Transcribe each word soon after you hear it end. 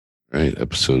Right,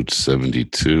 episode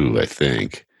 72, I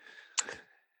think.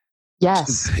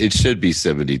 Yes. It should be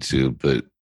 72, but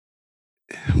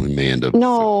we may end up...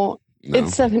 No,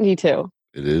 it's 72.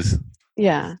 It is?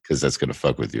 Yeah. Because that's going to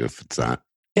fuck with you if it's not.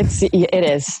 It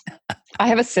is. I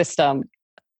have a system.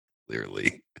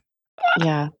 Clearly.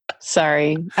 Yeah.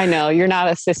 Sorry. I know you're not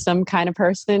a system kind of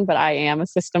person, but I am a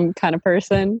system kind of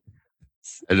person.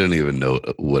 I don't even know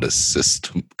what a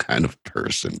system kind of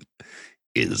person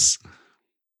is.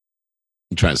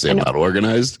 I'm trying to say I'm not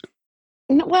organized.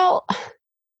 Well,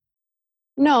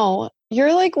 no,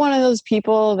 you're like one of those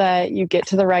people that you get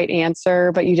to the right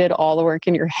answer, but you did all the work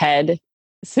in your head,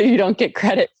 so you don't get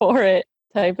credit for it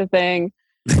type of thing.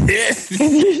 You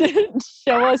didn't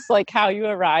show us like how you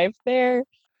arrived there.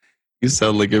 You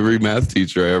sound like every math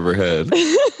teacher I ever had.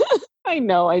 I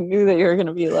know. I knew that you were going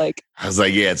to be like... I was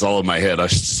like, yeah, it's all in my head. I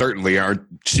certainly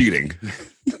aren't cheating.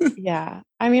 Yeah.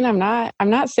 I mean, I'm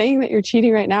not saying that you're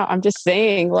cheating right now. I'm just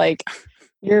saying like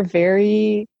you're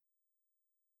very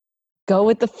go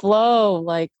with the flow,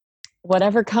 like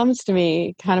whatever comes to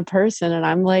me kind of person. And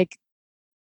I'm like,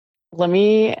 let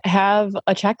me have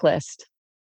a checklist.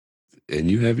 And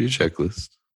you have your checklist.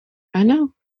 I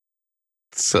know.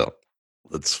 So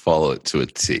let's follow it to a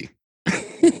T.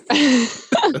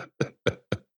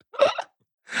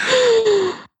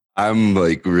 I'm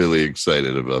like really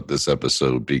excited about this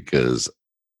episode because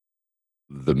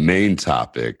the main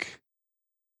topic,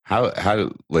 what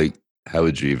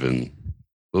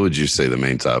would you say the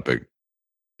main topic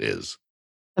is?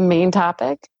 The main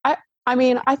topic? I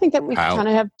mean, I think that we kind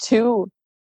of have two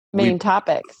main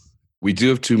topics. We do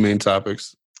have two main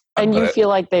topics. And you feel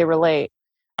like they relate.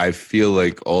 I feel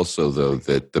like also, though,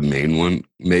 that the main one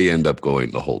may end up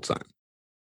going the whole time.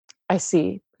 I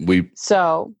see. We've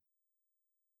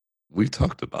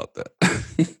talked about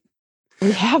that.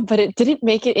 We have, but it didn't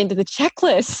make it into the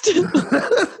checklist.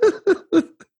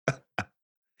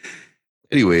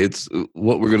 Anyway, it's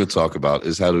what we're going to talk about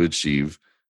is how to achieve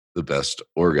the best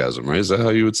orgasm, right? Is that how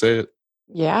you would say it?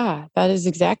 Yeah, that is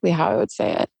exactly how I would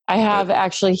say it. I have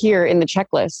actually here in the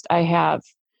checklist, I have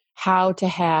how to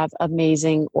have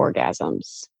amazing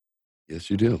orgasms. Yes,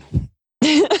 you do.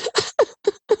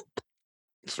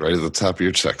 It's right at the top of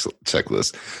your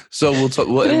checklist. So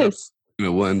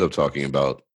we'll end up talking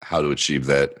about how to achieve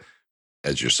that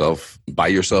as yourself, by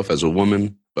yourself as a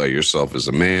woman, by yourself as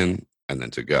a man, and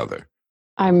then together.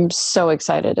 I'm so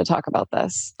excited to talk about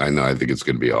this. I know. I think it's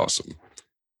going to be awesome.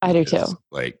 I do too.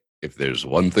 Like, if there's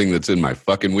one thing that's in my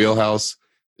fucking wheelhouse,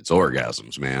 it's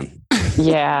orgasms, man.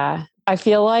 Yeah. I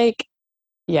feel like,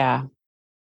 yeah.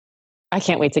 I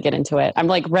can't wait to get into it. I'm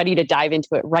like ready to dive into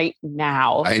it right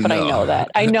now. I know that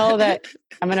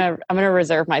I'm gonna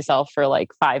reserve myself for like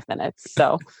 5 minutes.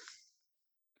 So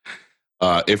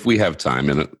if we have time,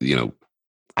 and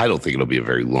I don't think it'll be a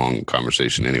very long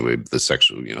conversation anyway. The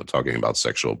sexual, talking about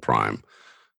sexual prime,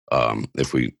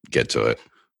 if we get to it.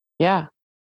 Yeah,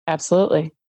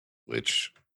 absolutely.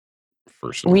 Which,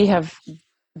 we have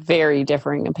very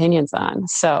differing opinions on.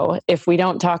 So if we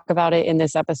don't talk about it in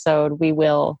this episode, we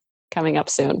will coming up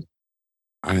soon.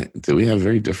 Do we have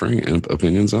very differing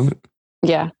opinions on it?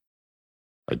 Yeah.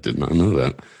 I did not know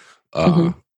that.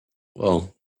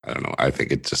 Well, I don't know. I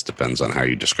think it just depends on how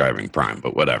you're describing prime,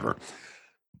 but whatever.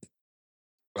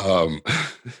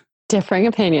 Differing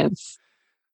opinions.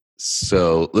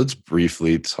 So let's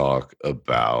briefly talk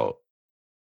about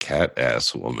Cat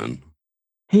Ass Woman.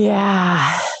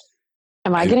 Yeah.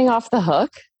 Am I getting off the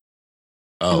hook?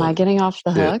 Am I getting off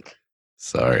the hook?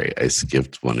 Sorry, I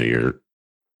skipped one of your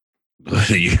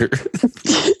list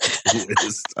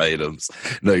items.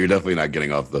 No, you're definitely not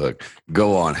getting off the hook.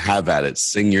 Go on, have at it.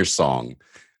 Sing your song.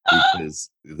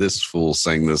 Because this fool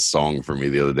sang this song for me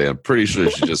the other day. I'm pretty sure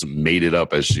she just made it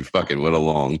up as she fucking went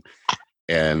along.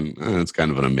 And it's kind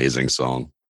of an amazing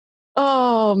song.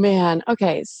 Oh, man.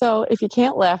 Okay, so if you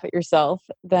can't laugh at yourself,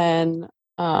 then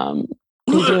you're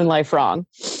doing life wrong.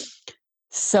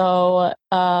 So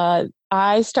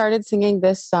I started singing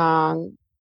this song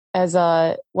as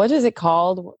what is it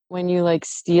called when you like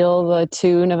steal the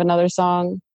tune of another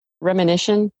song?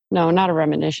 Reminiscence? No, not a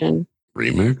reminiscence.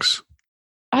 Remix?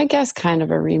 I guess kind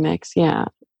of a remix, yeah.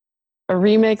 A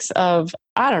remix of,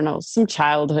 I don't know, some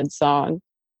childhood song.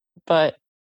 But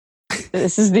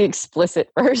this is the explicit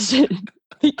version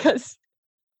because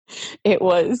it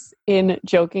was in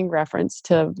joking reference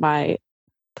to my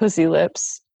pussy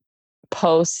lips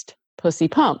post pussy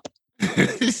pump.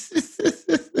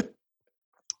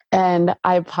 And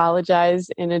I apologize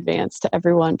in advance to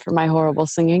everyone for my horrible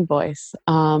singing voice.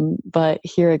 But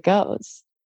here it goes.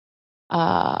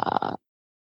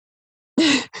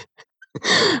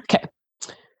 Okay.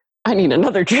 I need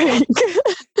another drink.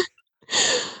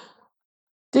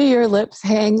 Do your lips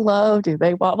hang low? Do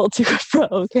they wobble to and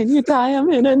fro? Can you tie them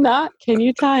in a knot? Can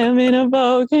you tie them in a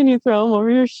bow? Can you throw them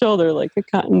over your shoulder like a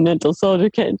continental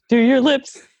soldier can? Do your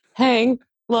lips hang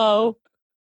low?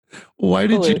 Why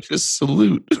did you just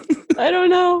salute? I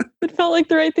don't know. It felt like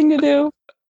the right thing to do.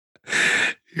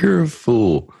 You're a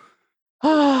fool.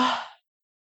 Did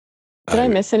I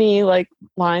miss any like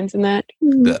lines in that?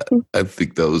 I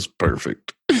think that was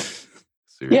perfect.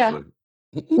 Seriously. Yeah.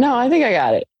 No, I think I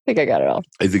got it. I think I got it all.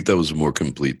 I think that was more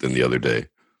complete than the other day.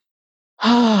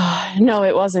 No,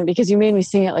 it wasn't, because you made me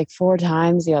sing it like 4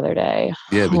 times the other day.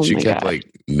 Yeah, but you kept God. like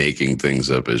making things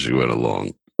up as you went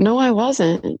along. No, I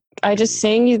wasn't. I just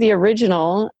sang you the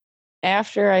original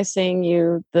after I sang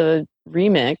you the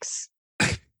remix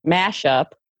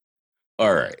mashup.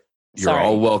 All right. You're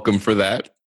all welcome for that.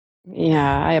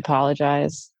 Yeah, I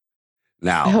apologize.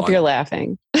 Now, I hope you're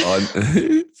laughing.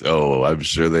 Oh, I'm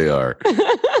sure they are.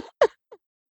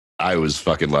 I was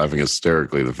fucking laughing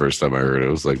hysterically the first time I heard it. I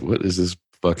was like, what is this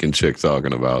fucking chick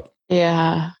talking about?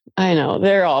 Yeah, I know.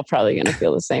 They're all probably going to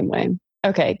feel the same way.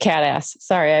 Okay, cat ass.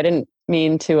 Sorry, I didn't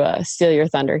mean to steal your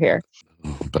thunder here.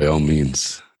 Oh, by all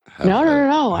means.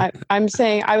 No. I'm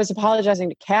saying I was apologizing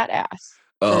to cat ass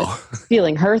for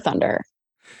stealing her thunder.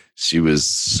 She was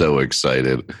so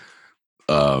excited.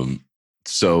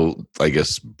 So I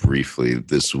guess briefly,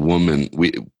 this woman,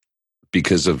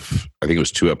 because of, I think it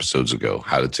was 2 episodes ago,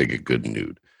 How to Take a Good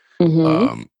Nude,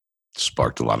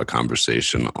 sparked a lot of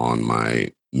conversation on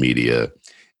my media.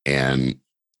 And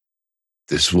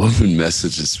this woman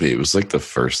messages me. It was like the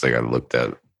first thing I looked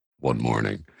at one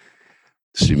morning.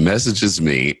 She messages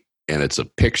me, and it's a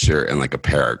picture and like a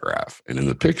paragraph. And in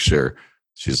the picture,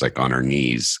 she's like on her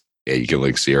knees. Yeah, you can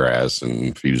like see her ass,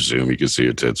 and if you zoom, you can see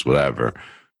her tits, whatever.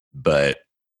 But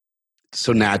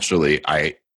so naturally,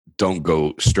 I don't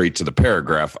go straight to the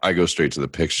paragraph. I go straight to the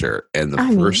picture. And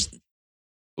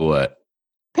what?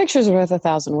 Pictures are worth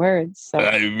 1,000 words. So.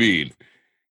 I mean,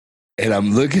 and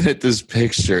I'm looking at this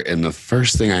picture, and the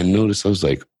first thing I noticed, I was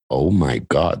like, oh my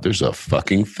God, there's a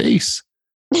fucking face.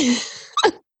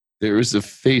 There was a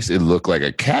face. It looked like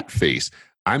a cat face.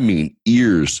 I mean,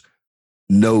 ears,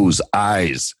 nose,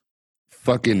 eyes,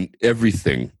 fucking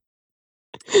everything.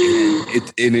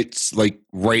 And it's like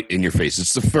right in your face.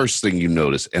 It's the first thing you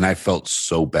notice. And I felt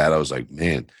so bad. I was like,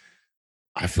 man,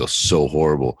 I feel so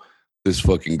horrible. This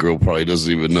fucking girl probably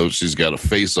doesn't even know she's got a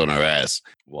face on her ass.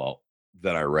 Well,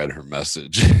 then I read her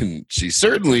message, and she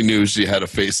certainly knew she had a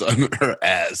face on her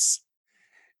ass.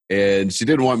 And she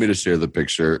didn't want me to share the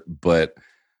picture, but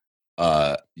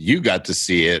you got to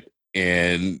see it.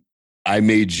 And I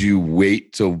made you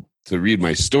wait to read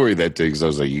my story that day, because I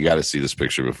was like, you got to see this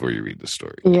picture before you read the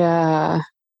story. Yeah.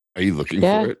 Are you looking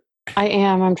for it? I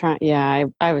am. I'm trying. Yeah,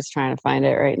 I was trying to find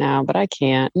it right now, but I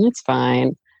can't. And it's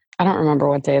fine. I don't remember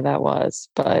what day that was,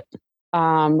 but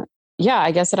yeah,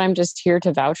 I guess that I'm just here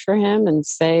to vouch for him and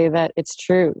say that it's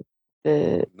true.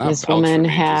 This woman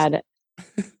had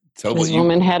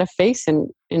a face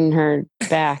in her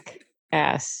back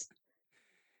ass.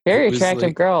 Very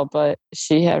attractive girl, but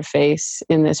she had a face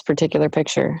in this particular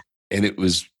picture. And it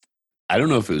was, I don't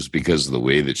know if it was because of the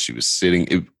way that she was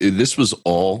sitting. This was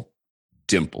all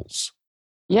dimples.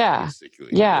 Yeah. Basically.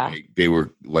 Yeah. They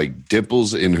were like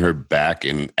dimples in her back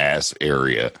and ass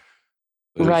area.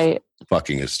 Right.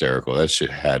 Fucking hysterical. That shit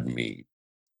had me.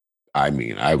 I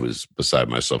mean, I was beside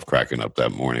myself cracking up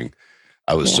that morning.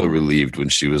 I was so relieved when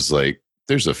she was like,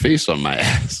 there's a face on my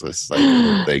ass. It's like,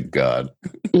 oh, thank God.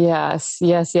 Yes.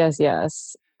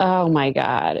 Oh my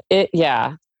God.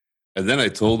 Yeah. And then I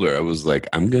told her, I was like,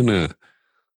 I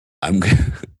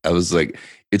was like,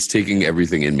 it's taking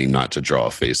everything in me not to draw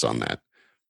a face on that.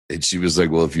 And she was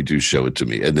like, well, if you do, show it to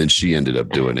me. And then she ended up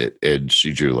doing it. And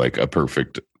she drew like a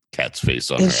perfect cat's face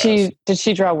on her ass. Did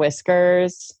she draw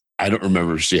whiskers? I don't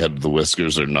remember if she had the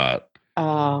whiskers or not.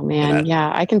 Oh, man. Yeah,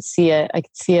 I can see it. I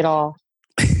can see it all.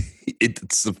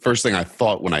 It's the first thing I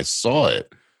thought when I saw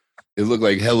it. It looked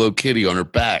like Hello Kitty on her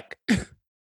back.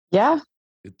 Yeah.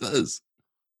 It does.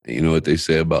 And you know what they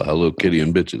say about Hello Kitty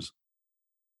and bitches?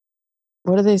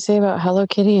 What do they say about Hello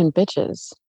Kitty and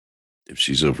bitches? If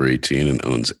she's over 18 and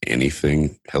owns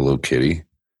anything Hello Kitty,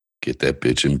 get that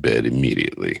bitch in bed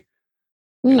immediately.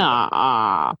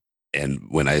 Nah. And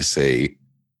when I say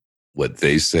what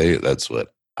they say, that's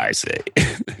what I say.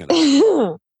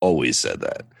 I always said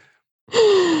that.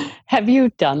 Have you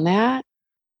done that?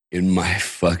 In my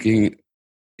 20s,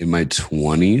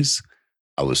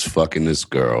 I was fucking this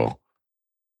girl,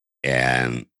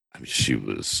 and I mean, she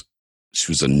was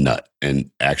a nut, and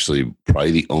actually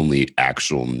probably the only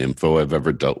actual nympho I've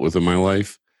ever dealt with in my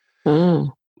life,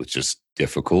 which is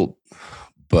difficult.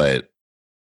 But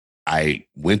I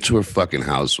went to her fucking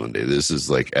house one day. This is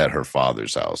like at her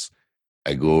father's house.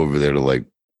 I go over there to like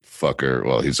fuck her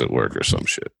while he's at work or some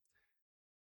shit.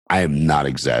 I am not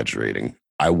exaggerating.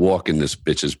 I walk in this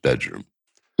bitch's bedroom.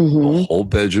 The whole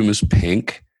bedroom is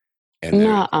pink. And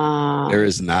there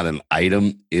is not an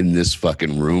item in this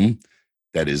fucking room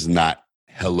that is not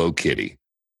Hello Kitty.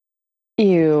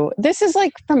 Ew. This is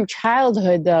like from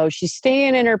childhood, though. She's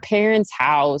staying in her parents'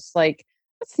 house. Like,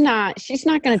 she's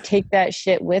not going to take that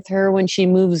shit with her when she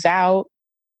moves out.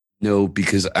 No,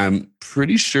 because I'm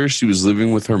pretty sure she was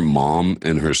living with her mom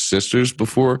and her sisters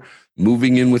before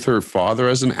moving in with her father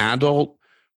as an adult.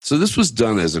 So this was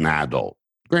done as an adult.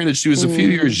 Granted, she was a few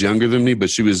years younger than me,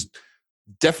 but she was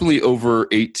definitely over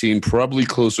 18, probably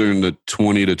closer in the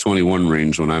 20 to 21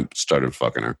 range when I started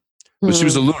fucking her. But she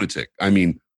was a lunatic. I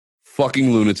mean,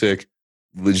 fucking lunatic,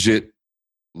 legit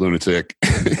lunatic.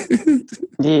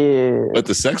 Yeah. But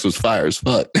the sex was fire as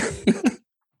fuck.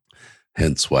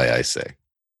 Hence why I say,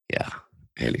 yeah.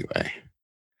 Anyway,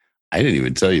 I didn't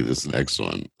even tell you this next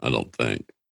one, I don't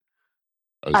think.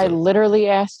 I literally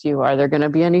asked you, are there going to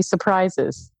be any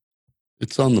surprises?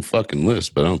 It's on the fucking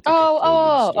list, but I don't think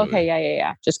okay.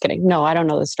 Yeah. Just kidding. No, I don't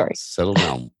know the story. Settle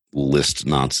down, list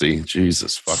Nazi.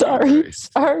 Jesus fucking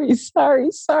Christ.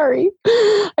 Sorry.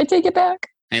 I take it back.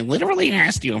 I literally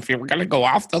asked you if you were going to go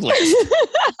off the list.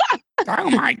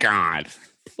 Oh my God.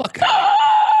 Fuck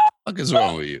is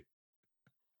wrong with you?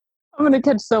 I'm going to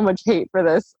catch so much hate for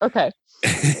this. Okay.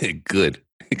 Good.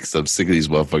 Because I'm sick of these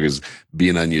motherfuckers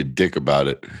being on your dick about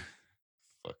it.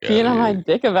 Being on my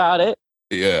dick about it?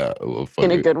 Yeah. Well,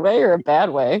 in a good way or a bad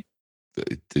way?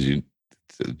 Did you?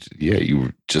 Yeah, you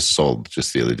were just sold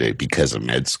just the other day because of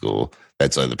med school.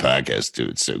 That's why the podcast,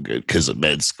 dude. It's so good because of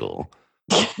med school.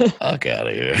 Fuck out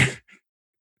of here.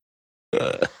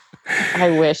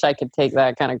 I wish I could take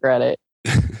that kind of credit.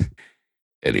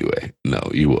 Anyway, no,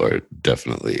 you are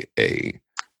definitely a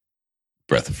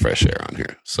breath of fresh air on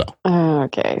here. So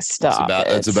okay, stop.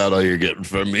 That's about all you're getting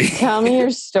from me. Tell me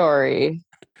your story.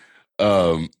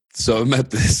 So I'm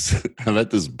at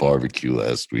this barbecue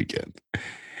last weekend,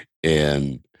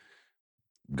 and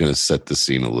I'm gonna set the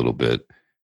scene a little bit.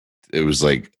 It was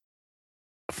like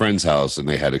a friend's house, and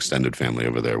they had extended family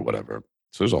over there, whatever.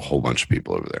 So there's a whole bunch of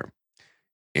people over there,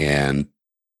 and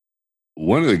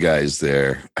one of the guys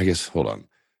there, I guess. Hold on.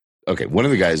 Okay, one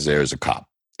of the guys there is a cop,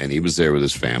 and he was there with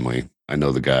his family. I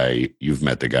know the guy. You've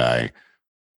met the guy.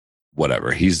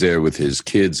 Whatever. He's there with his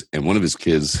kids, and one of his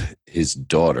kids, his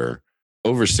daughter,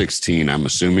 over 16, I'm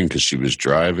assuming, because she was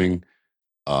driving.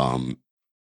 But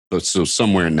so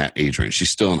somewhere in that age range, she's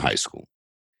still in high school.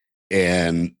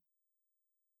 And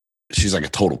she's like a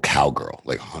total cowgirl,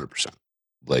 like 100%.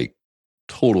 Like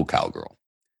total cowgirl.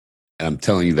 And I'm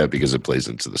telling you that because it plays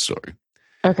into the story.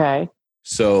 Okay.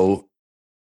 So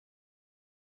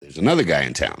there's another guy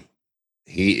in town.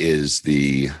 He is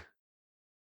the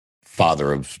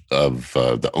father of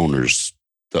the owner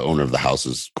of the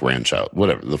house's grandchild,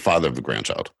 whatever, the father of the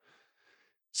grandchild.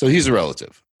 So he's a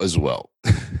relative as well.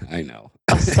 I know.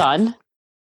 A son?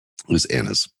 It was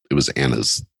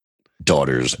Anna's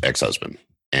daughter's ex-husband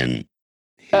and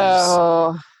his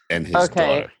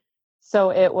daughter.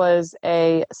 So it was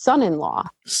a son-in-law.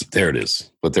 There it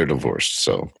is. But they're divorced.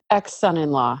 So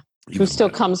ex-son-in-law who still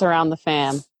comes around the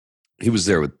fam. He was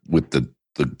there with the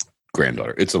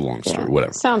granddaughter. It's a long story,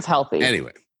 whatever. Sounds healthy.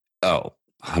 Anyway.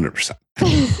 100%.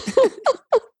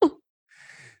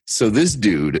 So this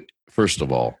dude, first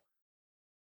of all,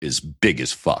 is big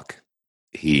as fuck.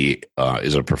 He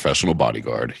is a professional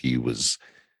bodyguard. He was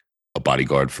a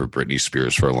bodyguard for Britney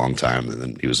Spears for a long time, and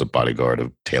then he was a bodyguard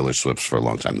of Taylor Swift for a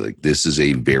long time. Like, this is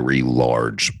a very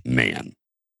large man.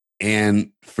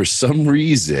 And for some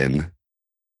reason,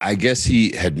 I guess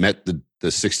he had met the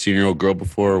 16-year-old girl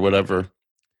before or whatever.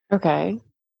 Okay.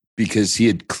 Because he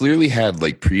had clearly had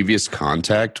like previous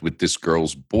contact with this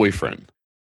girl's boyfriend,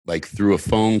 like through a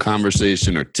phone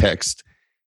conversation or text.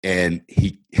 And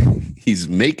he's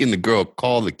making the girl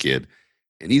call the kid,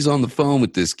 and he's on the phone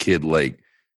with this kid like,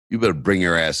 you better bring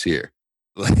your ass here.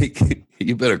 Like,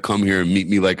 you better come here and meet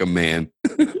me like a man.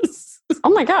 Oh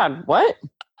my God, what?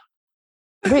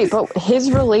 Wait, but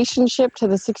his relationship to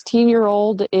the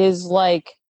 16-year-old is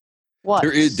like, what?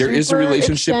 There is a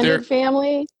relationship there.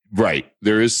 Family? Right.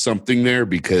 There is something there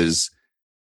because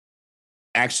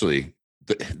actually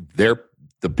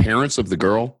the parents of the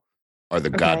girl are the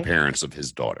godparents of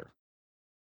his daughter.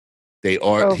 They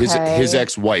are his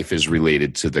ex-wife is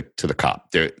related to the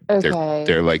cop.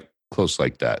 They're like close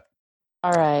like that.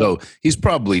 All right. So he's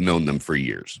probably known them for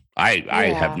years.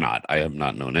 I have not. I have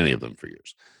not known any of them for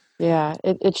years. Yeah,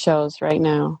 it shows right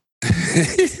now.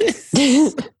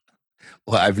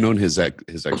 Well, I've known his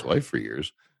ex-wife for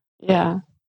years. Yeah.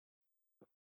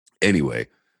 Anyway,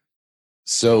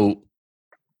 so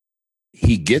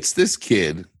he gets this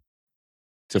kid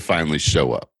to finally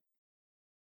show up.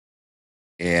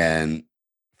 And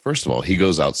first of all, he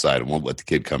goes outside and won't let the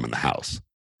kid come in the house.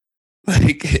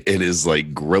 Like, it is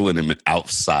like grilling him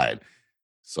outside.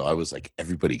 So I was like,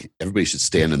 everybody should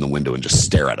stand in the window and just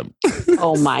stare at him.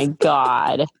 Oh my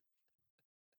God.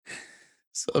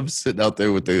 So I'm sitting out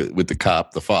there with the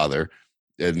cop, the father,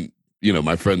 and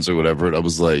my friends or whatever. And I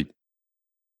was like,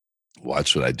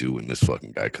 watch what I do when this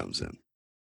fucking guy comes in.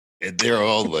 And they're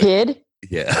all like, Kid?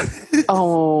 yeah.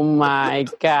 Oh my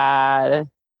God.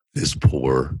 This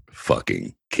poor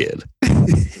fucking kid.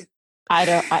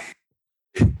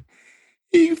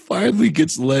 He finally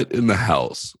gets let in the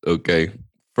house. Okay.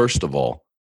 First of all,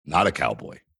 not a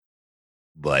cowboy.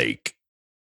 Like,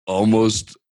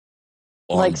 almost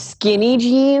like skinny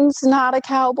jeans, not a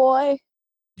cowboy.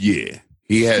 Yeah.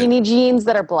 He had skinny jeans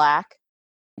that are black.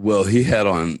 Well, he had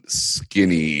on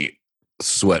skinny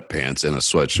sweatpants and a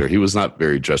sweatshirt. He was not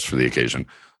very dressed for the occasion.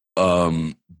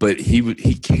 But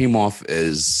he came off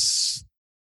as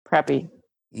preppy.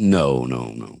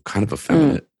 No. Kind of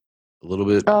effeminate. A little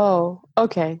bit. Oh,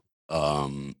 okay.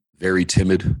 Very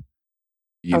timid.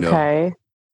 Okay.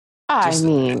 I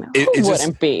mean, who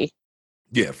wouldn't be?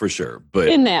 Yeah, for sure. But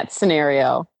in that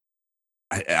scenario,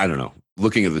 I don't know.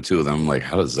 Looking at the two of them, I'm like,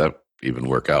 how does that even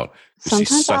work out? Sometimes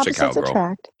she's such a opposites cowgirl.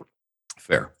 attract.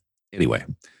 Fair. Anyway,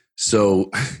 so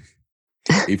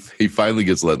he finally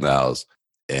gets let in the house,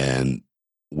 and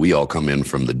we all come in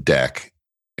from the deck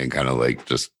and kind of like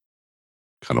just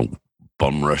kind of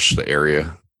bum rush the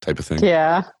area type of thing.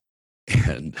 Yeah.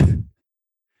 And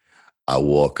I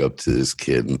walk up to this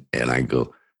kid and I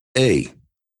go, "Hey,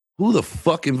 who the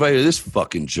fuck invited this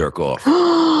fucking jerk off?"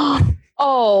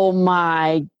 Oh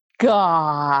my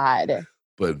God.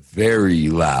 But very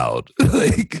loud,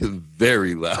 like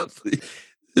very loudly.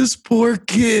 This poor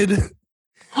kid.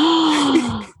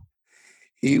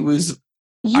 He was.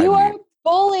 You are a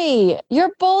bully.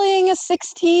 You're bullying a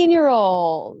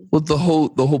 16-year-old. Well, the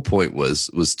whole point was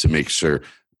to make sure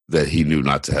that he knew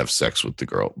not to have sex with the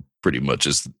girl. Pretty much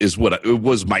is what it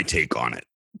was my take on it,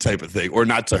 type of thing, or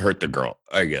not to hurt the girl.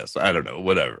 I guess I don't know,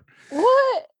 whatever.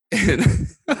 What?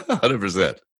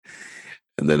 100%.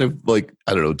 And then, like,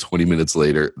 I don't know, 20 minutes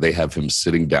later, they have him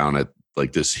sitting down at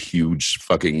like this huge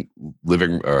fucking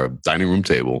dining room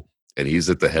table, and he's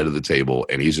at the head of the table,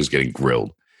 and he's just getting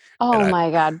grilled. Oh my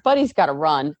God, Buddy's got to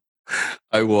run.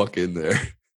 I walk in there.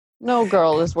 No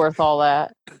girl is worth all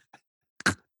that.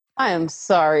 I am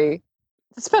sorry,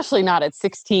 especially not at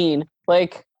 16.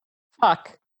 Like,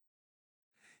 fuck.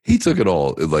 He took it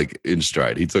all like in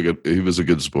stride. He took it. He was a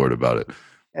good sport about it.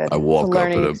 Good. I walk up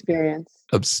and experience.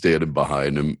 I'm standing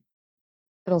behind him.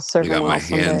 It'll serve him well I got my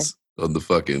someday. hands on the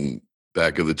fucking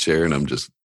back of the chair, and I'm just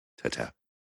tap tap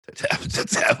tap tap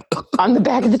tap on the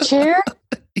back of the chair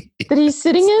that he's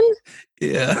sitting in.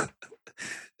 Yeah,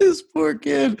 this poor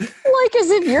kid. Like as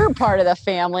if you're part of the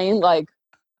family. Like,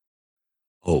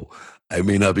 oh, I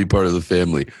may not be part of the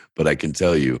family, but I can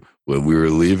tell you when we were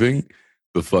leaving,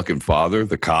 the fucking father,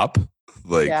 the cop,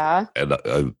 like, yeah, and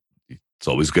it's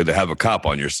always good to have a cop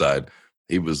on your side.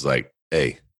 He was like,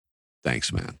 "Hey,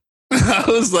 thanks, man." I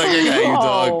was like, "I got you,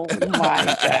 dog. Oh my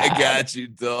God. I got you,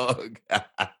 dog."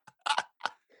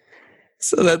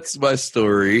 So that's my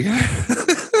story.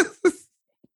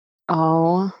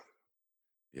 Oh,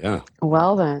 yeah.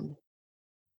 Well then.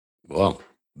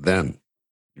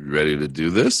 You ready to do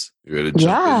this? You ready to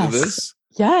jump into this?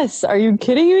 Yes. Are you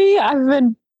kidding me? I've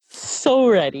been so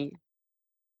ready.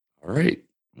 All right.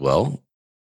 Well,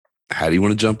 how do you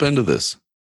want to jump into this?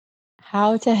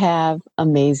 How to have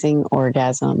amazing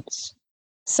orgasms.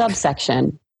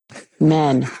 Subsection: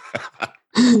 men.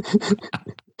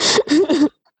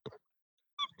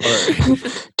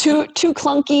 Right. Too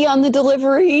clunky on the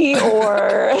delivery,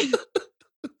 or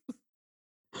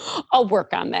I'll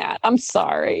work on that. I'm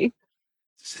sorry.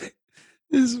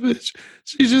 This bitch,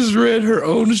 she just read her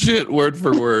own shit word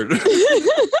for word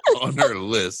on her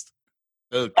list.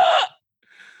 Okay.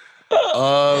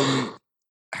 How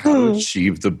to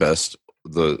achieve the best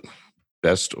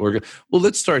orgasm. Well,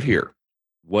 let's start here.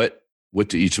 What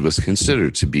do each of us consider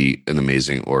to be an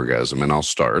amazing orgasm? And I'll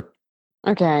start.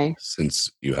 Okay.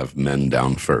 Since you have men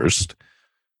down first.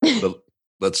 But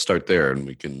let's start there and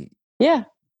we can. Yeah,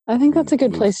 I think that's a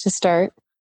good place to start.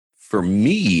 For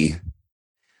me,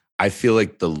 I feel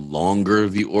like the longer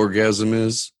the orgasm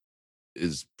is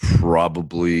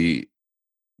probably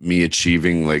me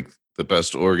achieving like the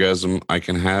best orgasm I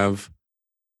can have.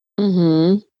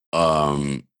 Mm-hmm.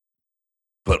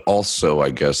 But also, I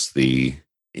guess the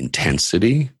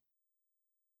intensity.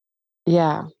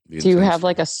 Yeah. Do you have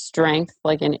like a strength,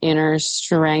 like an inner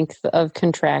strength of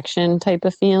contraction type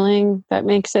of feeling that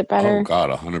makes it better? Oh God,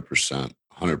 100%,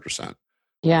 100%.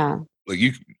 Yeah. Like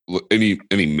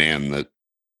any man that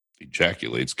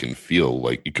ejaculates can feel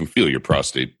like you can feel your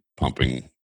prostate pumping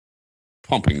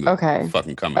the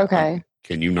fucking coming. Okay.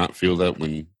 Can you not feel that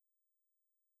when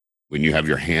you have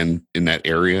your hand in that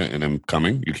area and I'm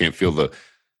coming? You can't feel the.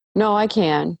 No, I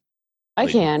can. I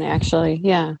Like, can actually.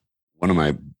 Yeah. one of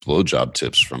my blowjob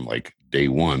tips from like day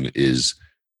one is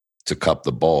to cup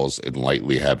the balls and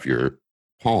lightly have your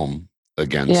palm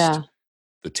against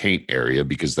the taint area,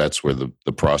 because that's where the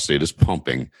prostate is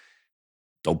pumping.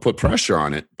 Don't put pressure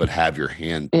on it, but have your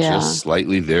hand just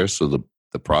slightly there so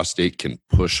the prostate can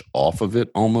push off of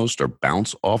it almost, or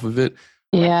bounce off of it.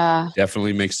 Yeah.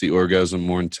 Definitely makes the orgasm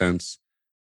more intense.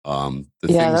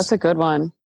 That's a good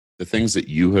one. The things that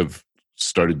you have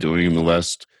started doing in the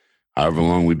last however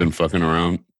long we've been fucking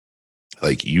around,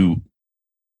 like you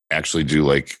actually do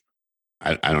like,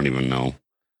 I don't even know,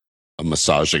 a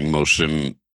massaging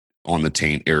motion on the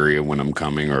taint area when I'm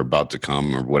coming or about to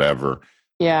come or whatever.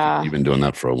 Yeah. You've been doing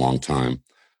that for a long time.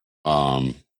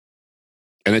 And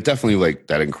it definitely like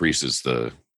that increases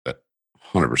that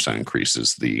 100%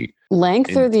 increases the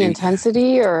length or the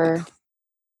intensity or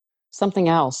something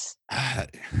else.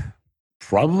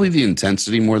 Probably the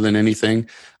intensity more than anything.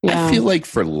 Yeah. I feel like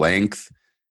for length,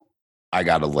 I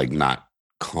gotta like not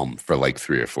come for like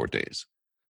 3 or 4 days,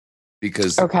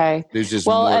 because there's just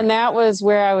more. And that was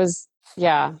where I was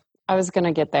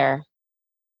gonna get there.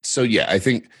 So yeah, I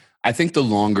think the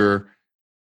longer,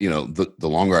 the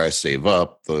longer I save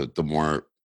up, the more,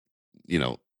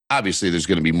 obviously there's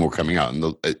going to be more coming out,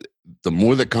 and the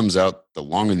more that comes out, the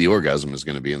longer the orgasm is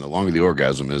going to be, and the longer the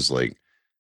orgasm is, like,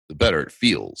 the better it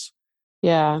feels.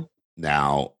 Yeah.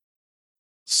 Now,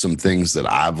 some things that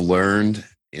I've learned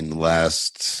in the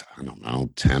last, I don't know,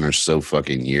 10 or so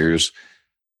fucking years,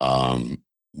 when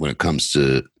it comes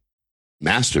to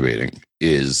masturbating,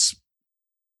 is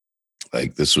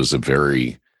like, this is a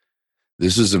very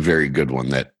good one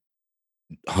that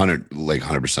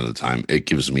 100% of the time it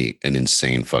gives me an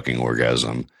insane fucking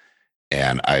orgasm.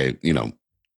 And I,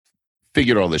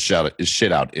 figured all this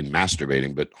shit out in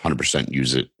masturbating, but 100%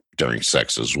 use it during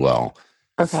sex as well.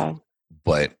 Okay.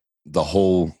 But the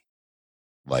whole,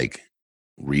 like,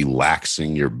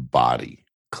 relaxing your body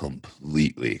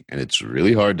completely, and it's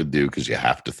really hard to do because you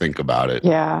have to think about it.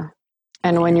 Yeah.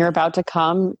 And when you're about to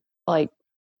come, like,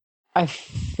 I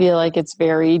feel like it's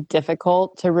very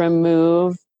difficult to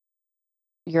remove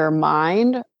your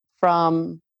mind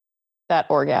from that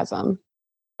orgasm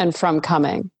and from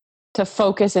coming, to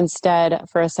focus instead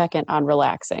for a second on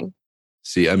relaxing.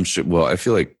 See, I'm sure. Well, I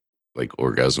feel like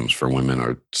orgasms for women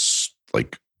are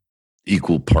like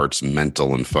equal parts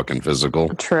mental and fucking physical.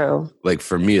 True. Like,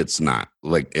 for me, it's not.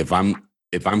 Like, if I'm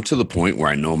to the point where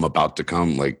I know I'm about to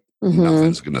come, like,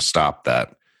 nothing's going to stop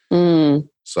that.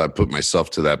 So I put myself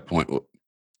to that point.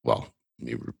 Well,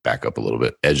 let me back up a little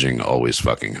bit. Edging always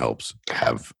fucking helps.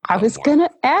 I was going to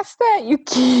ask that. You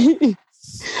keep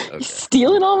You're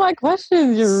stealing all my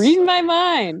questions. You're reading my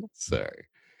mind. Sorry.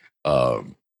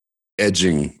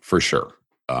 Edging for sure.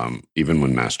 Even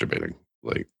when masturbating,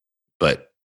 like,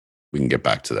 but we can get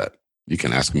back to that. You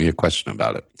can ask me a question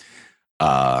about it.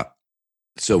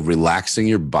 So relaxing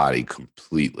your body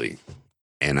completely.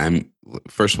 And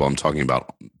first of all, I'm talking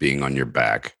about being on your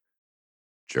back,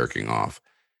 jerking off.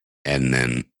 And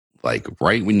then, like,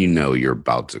 right when you know you're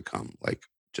about to come, like,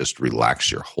 just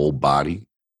relax your whole body.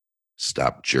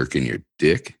 Stop jerking your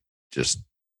dick. Just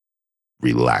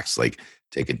relax. Like,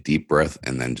 take a deep breath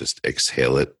and then just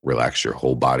exhale it. Relax your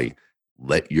whole body.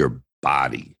 Let your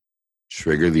body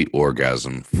trigger the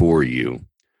orgasm for you,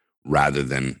 rather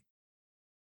than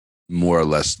more or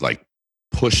less like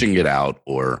pushing it out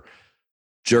or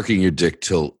jerking your dick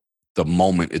till the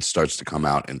moment it starts to come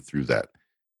out. And through that,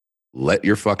 let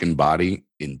your fucking body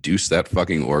induce that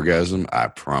fucking orgasm. I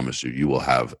promise you, you will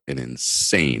have an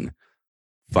insane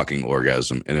fucking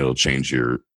orgasm, and it'll change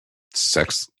your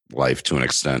sex life to an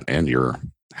extent, and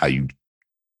how you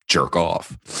jerk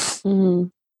off.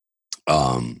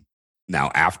 Now,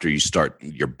 after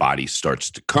your body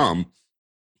starts to come,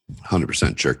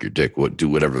 100% jerk your dick. Do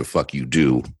whatever the fuck you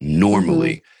do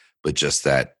normally, but just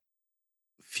that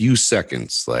few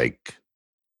seconds, like,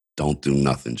 don't do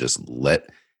nothing. Just let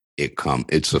it come.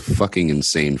 It's a fucking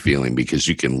insane feeling, because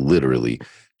you can literally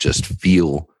just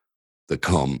feel the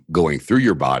cum going through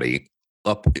your body,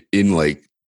 up in like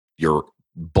your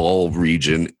ball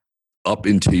region, up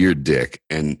into your dick.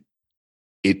 And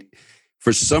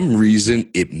for some reason,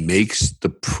 it makes the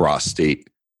prostate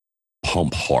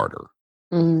pump harder.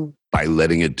 Mm. by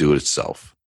letting it do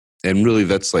itself. And really,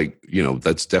 that's like,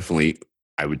 that's definitely,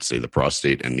 I would say, the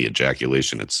prostate and the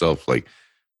ejaculation itself. Like,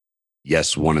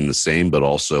 yes, one and the same, but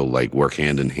also like work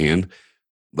hand in hand.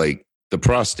 Like the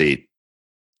prostate,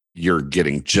 you're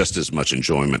getting just as much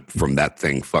enjoyment from that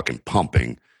thing fucking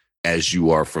pumping as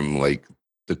you are from like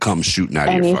the cum shooting out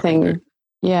of your fucking dick. Anything.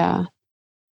 Yeah.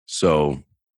 So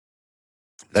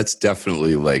that's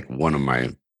definitely like one of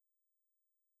my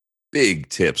big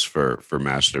tips for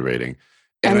masturbating.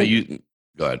 And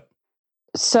go ahead.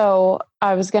 So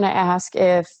I was going to ask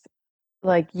if,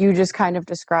 like, you just kind of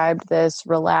described this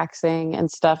relaxing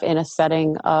and stuff in a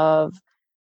setting of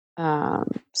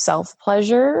self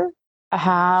pleasure.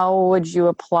 How would you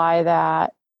apply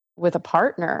that with a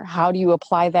partner? How do you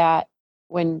apply that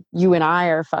when you and I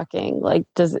are fucking? Like,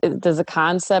 does a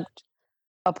concept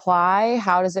apply?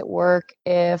 How does it work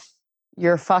if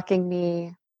you're fucking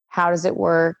me? How does it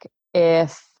work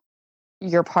if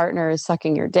your partner is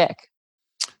sucking your dick?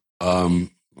 I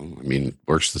mean,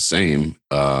 works the same.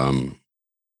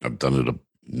 I've done it a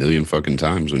million fucking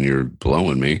times when you're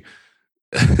blowing me.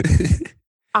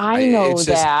 I know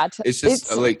that. It's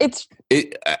just like it.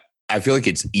 I feel like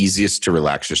it's easiest to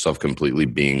relax yourself completely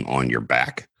being on your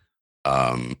back.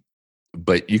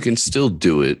 But you can still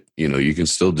do it. You can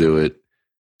still do it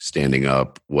standing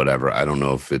up, whatever. I don't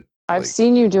know if it. I've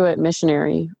seen you do it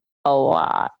missionary a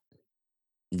lot.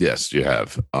 Yes, you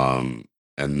have.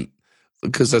 And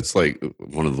because that's like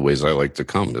one of the ways I like to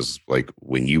come is like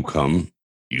when you come,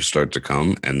 you start to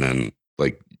come, and then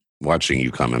like watching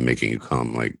you come and making you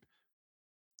come, like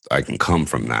I can come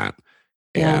from that.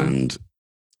 Yeah. And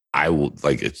I will,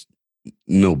 like, it's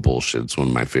no bullshit. It's one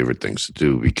of my favorite things to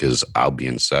do because I'll be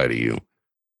inside of you.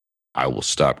 I will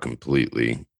stop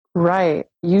completely. Right.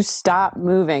 You stop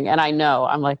moving. And I know,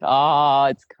 I'm like, oh,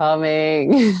 it's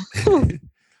coming.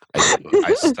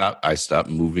 I stop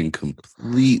moving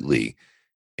completely,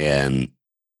 and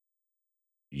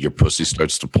your pussy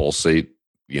starts to pulsate,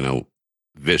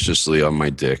 viciously on my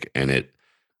dick, and it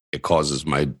causes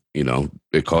my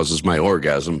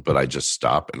orgasm, but I just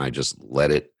stop and I just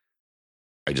let it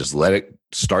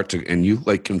start to, and you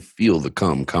like can feel the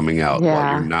cum coming out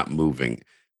while you're not moving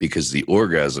because the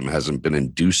orgasm hasn't been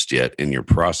induced yet in your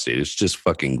prostate. It's just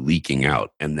fucking leaking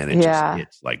out, and then it just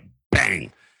hits like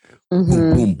bang. Boom,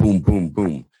 boom, boom, boom,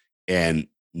 boom. And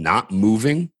not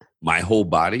moving my whole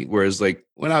body. Whereas, like,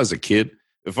 when I was a kid,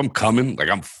 if I'm coming, like,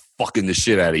 I'm fucking the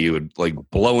shit out of you and, like,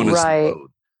 blowing a load.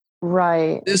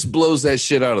 Right. This blows that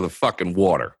shit out of the fucking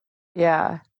water.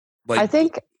 Yeah. Like, I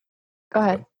think, go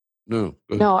ahead. No. Go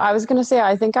ahead. No, I was going to say,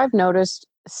 I think I've noticed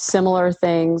similar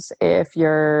things if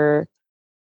you're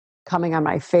coming on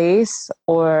my face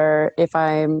or if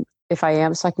I am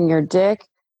sucking your dick,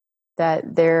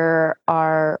 that there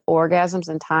are orgasms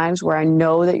and times where I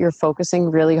know that you're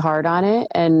focusing really hard on it.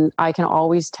 And I can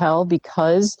always tell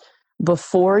because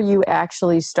before you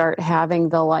actually start having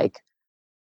the like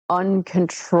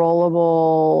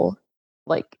uncontrollable,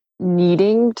 like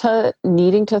needing to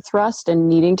thrust and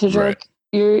needing to jerk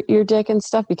your dick and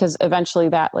stuff, because eventually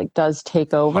that like does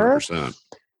take over. 100%.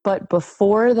 But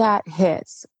before that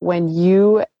hits, when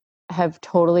you have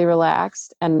totally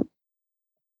relaxed and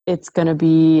it's going to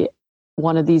be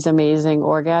one of these amazing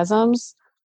orgasms,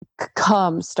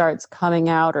 cum starts coming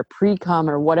out, or pre-cum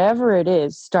or whatever it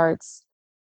is starts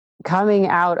coming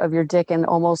out of your dick and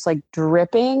almost like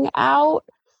dripping out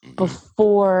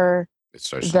before it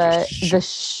starts the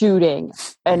shooting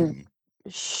and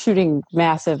shooting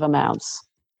massive amounts.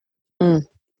 This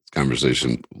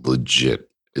conversation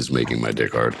legit is making my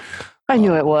dick hard. I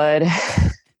knew it would.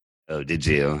 Oh, did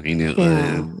you? You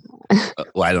knew.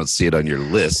 Well, I don't see it on your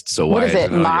list. So what why is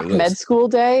it? Mock med school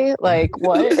day? Like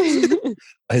what? Why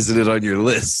isn't it on your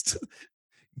list?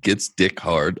 Gets dick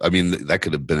hard. I mean, that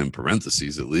could have been in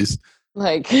parentheses at least.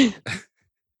 Like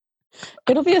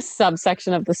it'll be a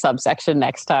subsection of the subsection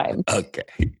next time. Okay.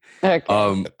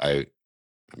 I'm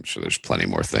sure there's plenty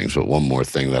more things, but one more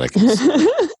thing that I can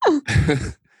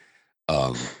say.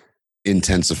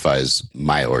 Intensifies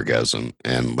my orgasm.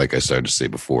 And like I started to say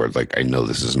before, like I know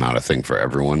this is not a thing for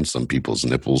everyone. Some people's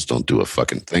nipples don't do a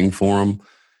fucking thing for them.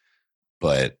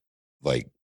 But like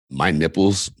my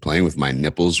nipples, playing with my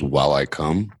nipples while I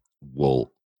come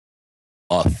will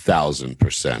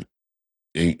 1,000%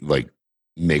 like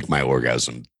make my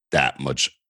orgasm that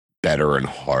much better and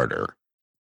harder.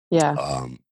 Yeah.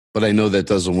 But I know that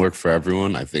doesn't work for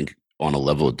everyone. I think on a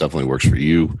level it definitely works for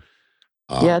you.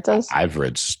 Yeah, it does. I've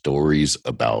read stories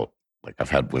about, like, I've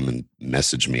had women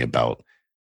message me about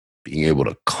being able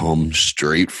to come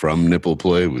straight from nipple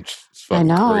play, which is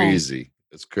fucking crazy.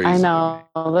 It's crazy. I know.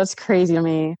 That's crazy to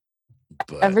me.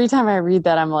 But Every time I read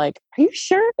that, I'm like, are you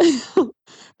sure?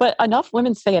 But enough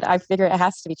women say it. I figure it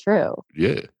has to be true.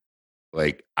 yeah,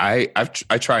 like I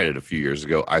tried it a few years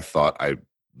ago. I thought I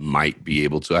might be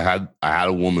able to. I had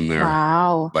a woman there,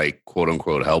 Wow. like quote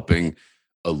unquote, helping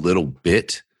a little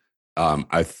bit.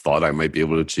 I thought I might be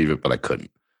able to achieve it, but I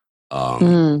couldn't.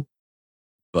 Mm.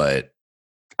 But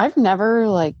I've never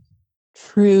like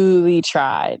truly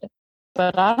tried,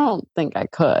 but I don't think I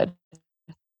could.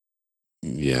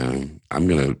 yeah, I'm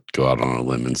gonna go out on a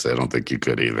limb and say I don't think you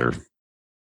could either.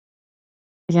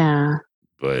 Yeah.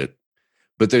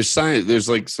 But there's science. There's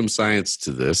like some science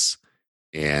to this,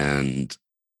 and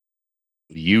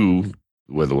you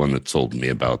were the one that told me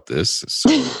about this. So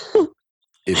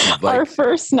if you'd Our like,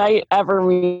 first night ever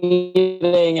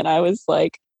meeting, and I was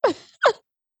like,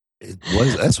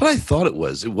 that's what I thought it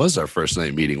was. It was our first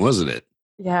night meeting, wasn't it?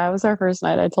 yeah, it was our first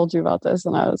night. I told you about this,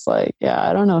 and I was like, yeah,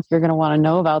 I don't know if you're going to want to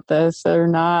know about this or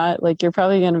not. Like, you're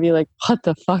probably going to be like, what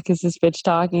the fuck is this bitch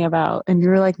talking about? And you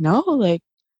were like, no, like,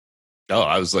 Oh,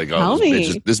 I was like, oh, tell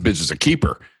me. this bitch is a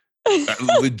keeper.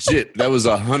 Legit. That was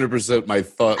 100% my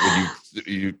thought when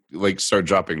you like start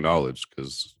dropping knowledge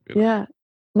because Yeah.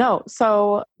 No.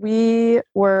 So we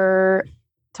were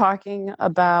talking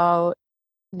about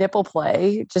nipple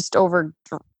play just over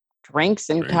drinks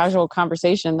and Drinks. casual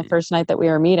conversation the first night that we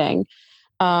were meeting.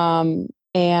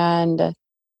 And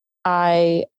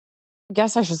I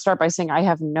guess I should start by saying I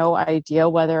have no idea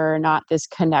whether or not this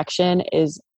connection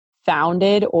is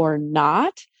founded or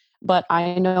not. But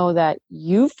I know that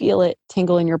you feel it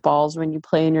tingle in your balls when you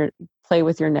play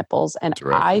with your nipples, and I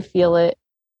directly. feel it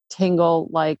tingle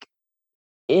like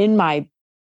in my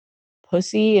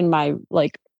pussy, in my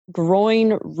like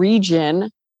groin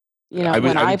region, when I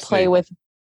I would play say with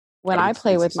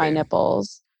it's the my same.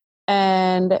 nipples.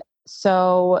 And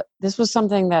so this was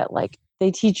something that like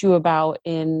they teach you about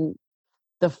in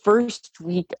the first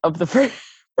week of the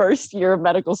first year of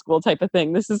medical school type of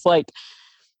thing. This is like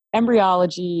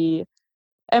embryology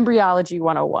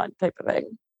 101 type of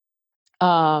thing.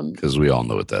 Because we all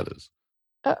know what that is.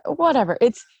 Whatever.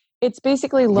 It's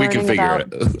basically We can figure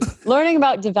it. learning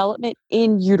about development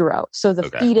in utero. So the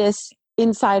Okay. fetus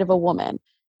inside of a woman.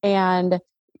 And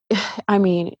I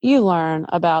mean, you learn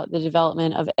about the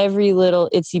development of every little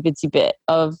itsy bitsy bit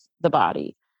of the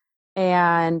body.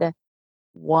 And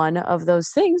one of those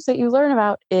things that you learn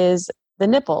about is the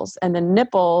nipples. And the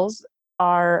nipples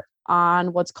are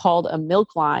on what's called a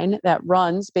milk line that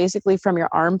runs basically from your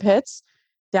armpits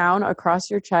down across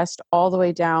your chest all the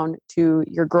way down to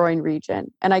your groin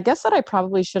region. And I guess that I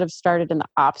probably should have started in the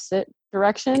opposite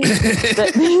direction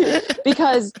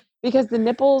because the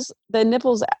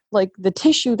nipples like the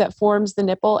tissue that forms the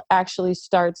nipple actually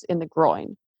starts in the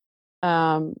groin.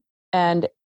 And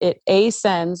it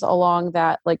ascends along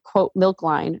that like quote milk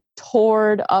line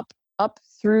toward up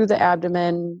through the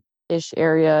abdomen ish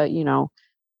area,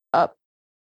 up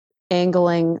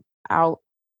angling out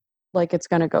like it's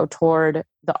going to go toward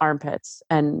the armpits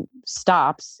and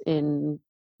stops in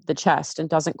the chest and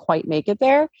doesn't quite make it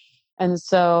there. And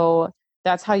so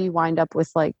that's how you wind up with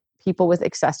like people with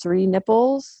accessory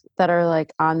nipples that are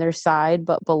like on their side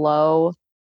but below.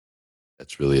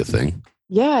 That's really a thing.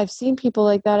 Yeah, I've seen people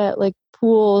like that at like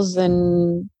pools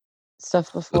and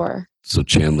stuff before. So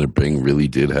Chandler Bing really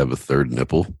did have a third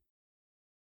nipple.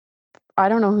 I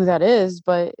don't know who that is,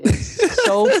 but it's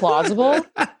so plausible.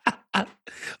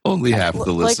 Only half the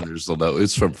Like, listeners will know.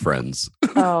 It's from Friends.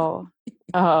 oh.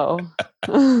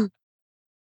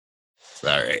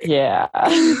 Sorry. Yeah.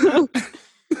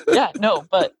 Yeah, no,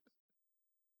 but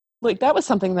like that was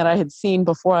something that I had seen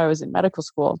before I was in medical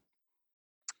school.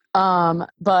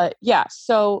 But yeah,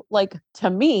 so like to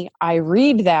me, I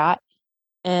read that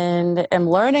and am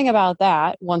learning about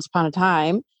that once upon a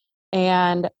time.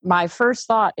 And my first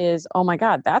thought is, oh my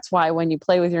God, that's why when you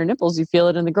play with your nipples, you feel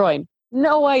it in the groin.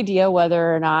 No idea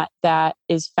whether or not that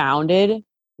is founded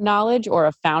knowledge or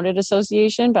a founded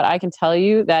association, but I can tell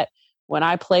you that when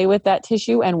I play with that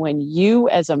tissue and when you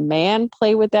as a man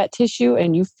play with that tissue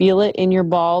and you feel it in your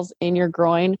balls, in your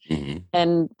groin,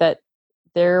 and that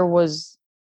there was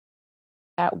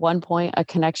at one point a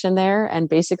connection there and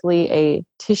basically a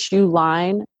tissue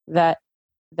line that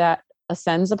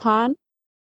ascends upon.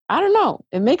 I don't know.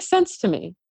 It makes sense to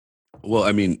me. Well,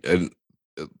 I mean, and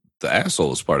the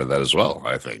asshole is part of that as well,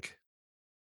 I think.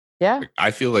 Yeah.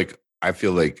 Like, I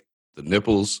feel like the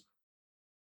nipples,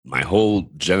 my whole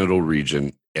genital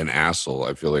region and asshole,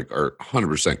 I feel like are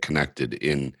 100% connected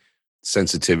in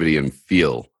sensitivity and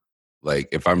feel. Like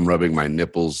if I'm rubbing my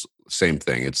nipples, same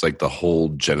thing. It's like the whole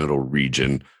genital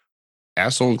region,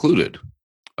 asshole included.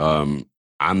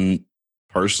 I'm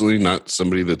personally not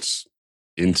somebody that's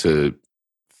into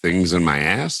things in my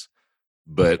ass,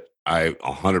 but I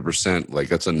 100% like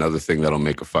that's another thing that'll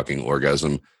make a fucking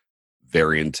orgasm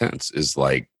very intense is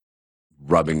like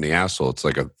rubbing the asshole. It's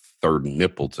like a third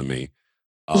nipple to me.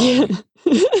 Yeah.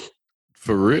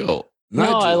 For real. No,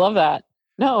 Not I just love that.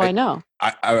 No, I I, know.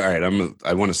 all right.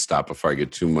 I want to stop before I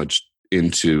get too much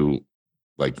into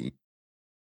like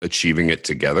achieving it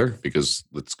together because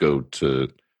let's go to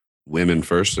women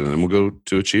first and then we'll go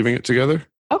to achieving it together.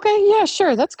 Okay, yeah,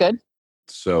 sure. That's good.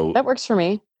 So That works for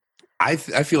me. I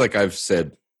feel like I've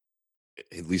said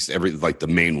at least every like the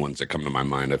main ones that come to my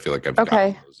mind. I feel like I've gotten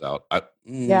Okay. those out. I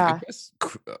Yeah. guess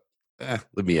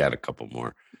let me add a couple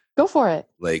more. Go for it.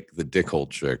 Like the dick hole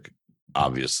trick,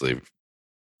 obviously,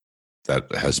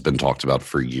 that has been talked about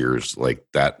for years. Like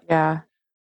that Yeah.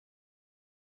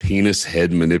 penis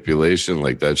head manipulation,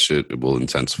 like that shit will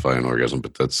intensify an orgasm.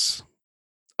 But that's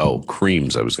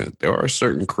creams. There are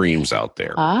certain creams out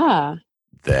there Ah.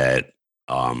 that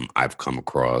I've come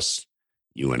across.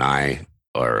 You and I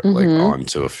are like Mm-hmm. on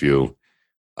to a few.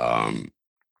 And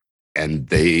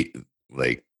they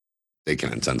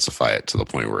can intensify it to the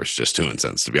point where it's just too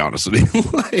intense, to be honest with you.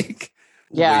 Like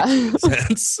way Yeah. too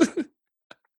intense.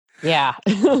 Yeah.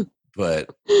 But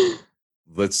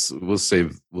we'll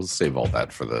save all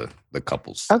that for the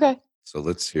couples. Okay. So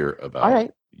let's hear about All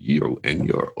right. you and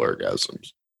your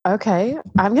orgasms. Okay.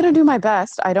 I'm going to do my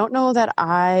best. I don't know that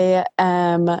I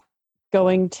am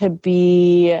going to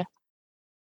be,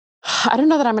 I don't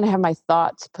know that I'm going to have my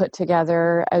thoughts put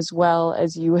together as well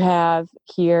as you have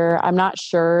here. I'm not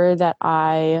sure that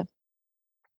I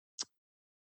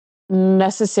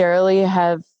necessarily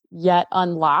have yet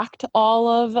unlocked all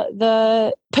of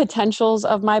the potentials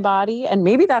of my body. And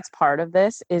maybe that's part of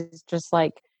this is just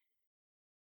like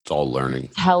It's all learning.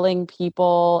 telling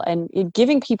people and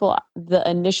giving people the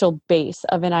initial base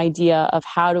of an idea of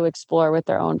how to explore with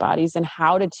their own bodies and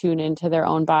how to tune into their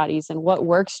own bodies, and what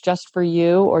works just for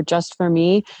you or just for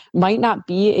me might not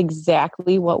be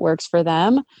exactly what works for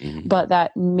them, but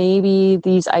that maybe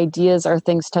these ideas are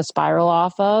things to spiral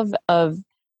off of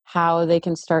how they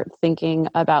can start thinking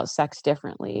about sex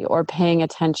differently or paying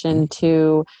attention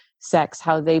to sex,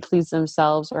 how they please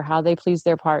themselves or how they please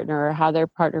their partner or how their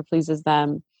partner pleases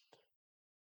them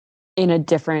in a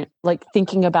different, like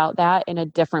thinking about that in a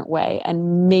different way.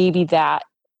 And maybe that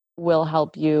will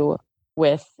help you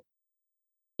with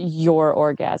your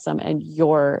orgasm and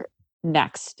your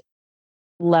next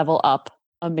level up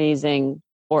amazing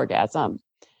orgasm.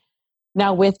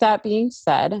 Now, with that being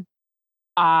said,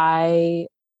 I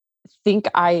think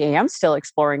I am still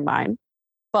exploring mine,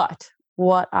 but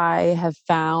what I have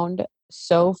found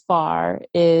so far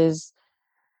is,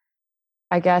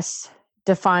 I guess,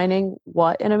 defining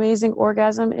what an amazing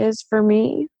orgasm is for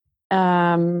me.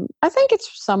 I think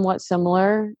it's somewhat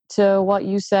similar to what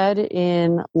you said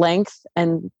in length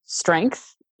and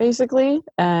strength, basically.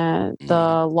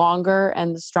 The longer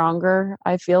and the stronger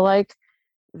I feel like,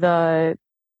 the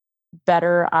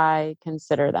better I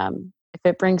consider them. If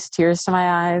it brings tears to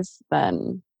my eyes,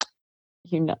 then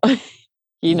you know,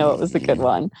 you know it was a good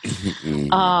one.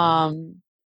 And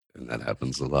that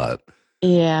happens a lot.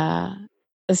 Yeah,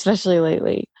 especially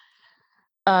lately.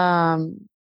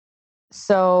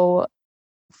 So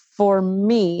for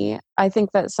me, I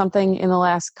think that something in the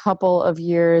last couple of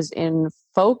years in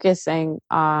focusing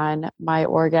on my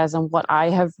orgasm, what I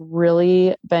have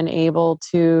really been able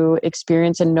to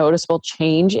experience a noticeable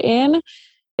change in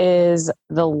is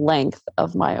the length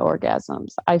of my orgasms.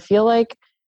 I feel like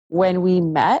when we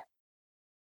met,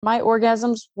 my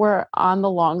orgasms were on the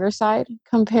longer side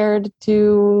compared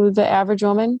to the average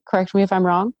woman. Correct me if I'm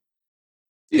wrong.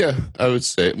 Yeah, I would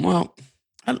say. Well,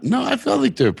 no, I felt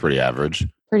like they were pretty average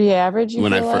Pretty average, you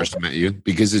when I feel like? first met you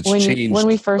because it's When we changed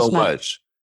so first met. much.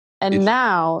 And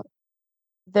now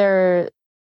they're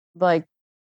like,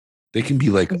 They can be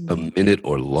like a minute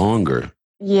or longer.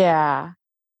 yeah.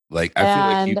 Like I feel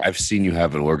like And I've seen you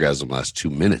have an orgasm last 2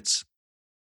 minutes.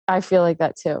 I feel like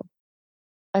that too.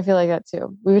 I feel like that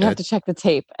too. We would have to check the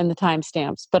tape and the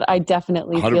timestamps, but I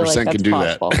definitely feel like 100% that's can do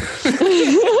possible.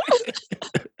 that.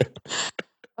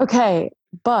 Okay,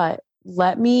 but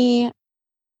let me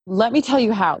tell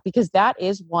you how, because that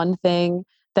is one thing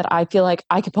that I feel like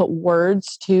I could put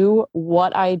words to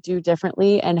what I do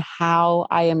differently and how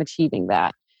I am achieving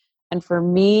that. And for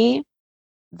me,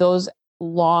 those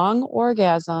long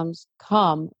orgasms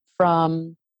come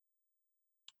from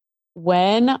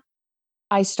when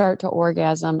I start to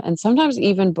orgasm, and sometimes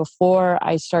even before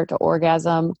I start to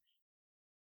orgasm,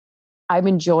 I'm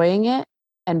enjoying it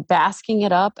and basking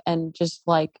it up and just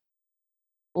like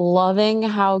loving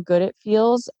how good it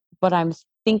feels, but I'm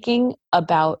thinking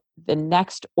about the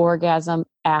next orgasm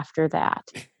after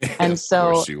that. And Of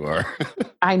so course you are.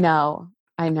 I know.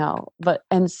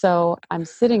 And so I'm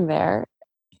sitting there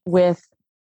with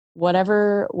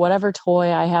whatever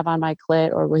toy I have on my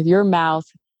clit, or with your mouth,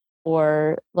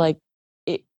 or like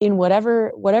in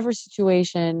whatever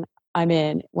situation I'm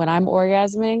in, when I'm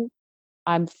orgasming,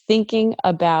 I'm thinking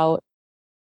about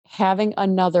having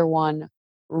another one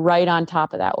right on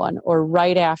top of that one, or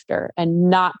right after, and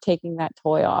not taking that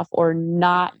toy off, or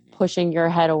not pushing your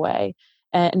head away,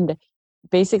 and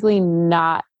basically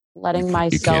not letting You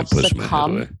myself can't push my head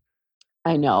away. succumb.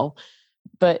 I know,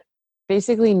 but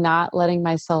basically not letting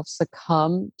myself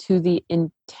succumb to the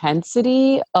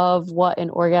intensity of what an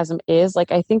orgasm is.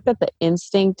 Like, I think that the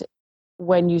instinct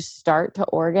when you start to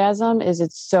orgasm is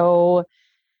it's so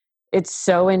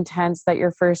intense that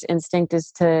your first instinct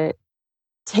is to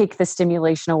take the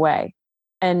stimulation away.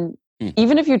 And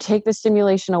even if you take the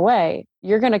stimulation away,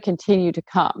 you're going to continue to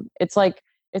come. It's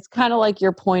kind of like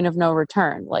your point of no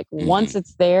return. Like, once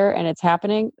it's there and it's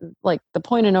happening, like the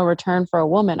point of no return for a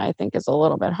woman, I think, is a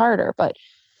little bit harder, but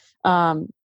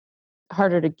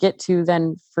harder to get to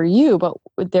than for you. But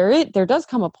there does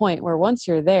come a point where once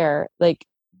you're there, like,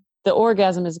 the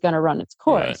orgasm is going to run its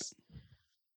course. Right.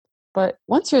 But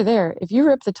once you're there, if you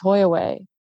rip the toy away,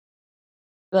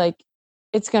 like,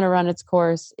 it's going to run its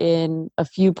course in a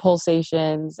few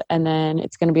pulsations, and then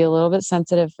it's going to be a little bit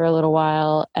sensitive for a little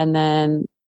while, and then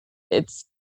it's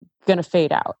going to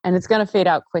fade out, and it's going to fade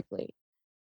out quickly.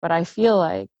 But I feel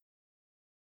like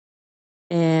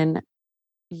in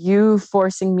you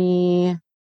forcing me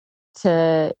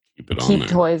to keep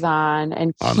toys on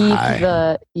and keep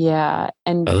high.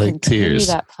 And I like continue tears.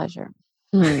 that pleasure.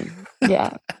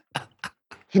 Yeah.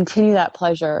 Continue that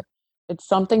pleasure. It's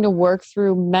something to work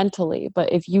through mentally,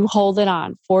 but if you hold it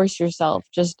on, force yourself,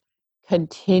 just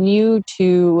continue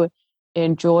to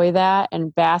enjoy that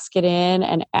and bask it in.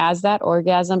 And as that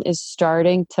orgasm is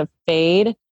starting to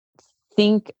fade,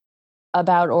 think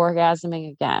about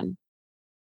orgasming again.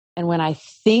 And when I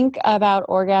think about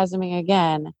orgasming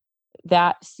again,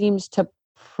 that seems to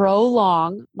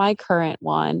prolong my current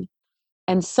one.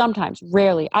 And sometimes,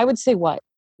 rarely, I would say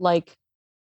like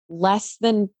less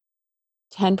than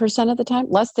 10% of the time,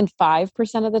 less than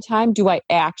 5% of the time, do I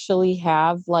actually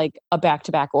have like a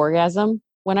back-to-back orgasm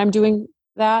when I'm doing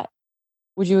that.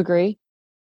 Would you agree?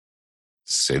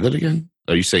 Say that again.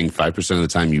 Are you saying 5% of the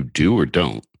time you do or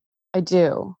don't? I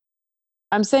do.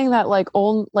 I'm saying that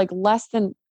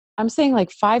I'm saying like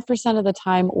 5% of the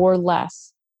time or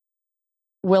less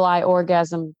will I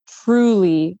orgasm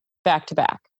truly back to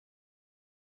back.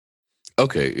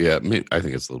 Okay, yeah, I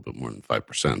think it's a little bit more than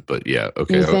 5%, but yeah,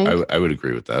 okay, You think? I would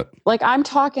agree with that. Like, I'm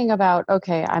talking about,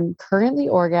 okay, I'm currently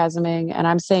orgasming, and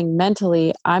I'm saying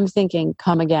mentally, I'm thinking,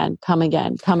 come again, come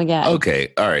again, come again.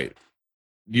 Okay, all right.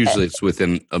 Usually it's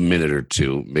within a minute or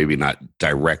two, maybe not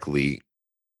directly.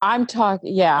 I'm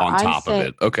talking, yeah. On top of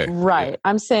it, okay. Right. Yeah.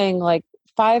 I'm saying like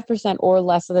 5% or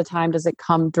less of the time does it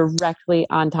come directly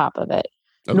on top of it.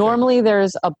 Okay. Normally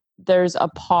there's a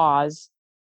pause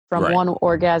from one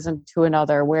orgasm to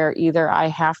another, where either I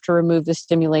have to remove the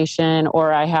stimulation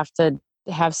or I have to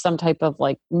have some type of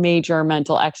like major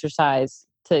mental exercise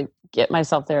to get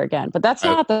myself there again. But that's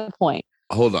not the point.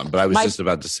 Hold on, but I was just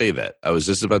about to say that. I was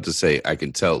just about to say, I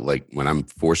can tell, like, when I'm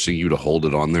forcing you to hold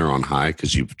it on there on high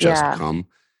because you've just come.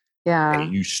 Yeah.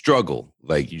 And you struggle.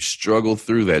 Like, you struggle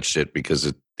through that shit because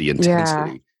of the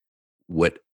intensity. Yeah.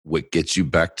 What gets you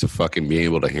back to fucking being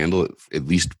able to handle it, at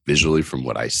least visually from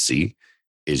what I see,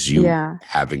 is you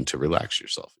having to relax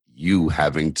yourself. You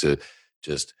having to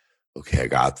just, okay, I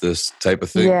got this type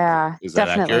of thing. Yeah, is that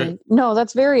definitely. Accurate? No,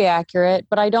 that's very accurate.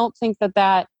 But I don't think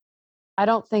that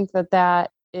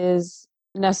is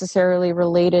necessarily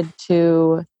related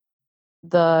to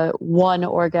the one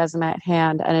orgasm at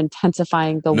hand and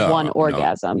intensifying the one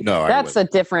orgasm. No, that's a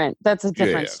different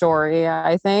story.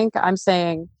 I think I'm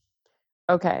saying,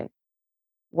 okay,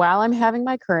 while I'm having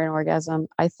my current orgasm,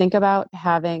 I think about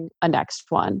having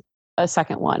a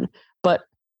second one, but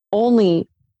only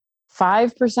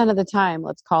 5% of the time,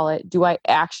 let's call it, do I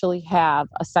actually have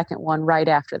a second one right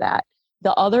after that.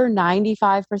 The other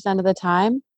 95% of the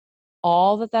time,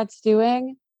 all that's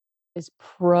doing is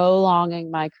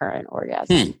prolonging my current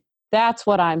orgasm. That's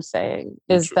what I'm saying,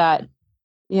 is that,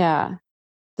 yeah.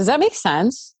 Does that make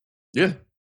sense? Yeah.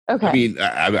 Okay. I mean,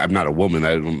 I'm not a woman.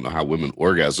 I don't know how women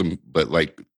orgasm, but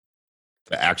like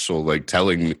the actual, like,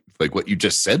 telling, like, what you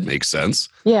just said makes sense.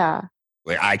 Yeah.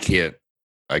 Like, I can't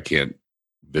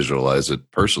visualize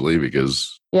it personally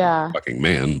because I'm a fucking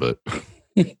man, but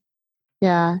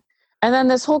yeah. And then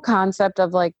this whole concept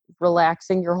of like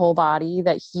relaxing your whole body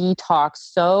that he talks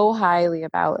so highly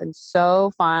about and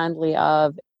so fondly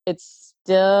of, it's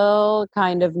still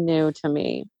kind of new to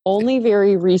me. Only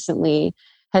very recently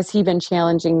has he been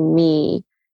challenging me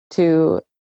to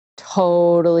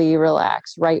totally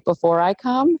relax right before I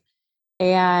come.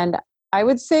 And I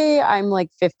would say I'm like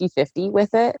 50-50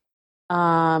 with it,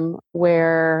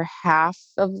 where half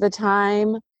of the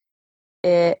time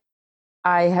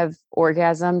I have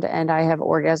orgasmed, and I have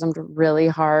orgasmed really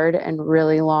hard and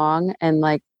really long, and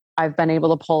like I've been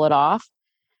able to pull it off.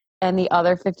 And the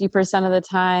other 50% of the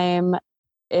time,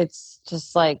 it's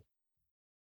just like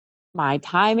my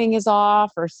timing is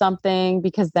off or something,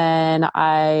 because then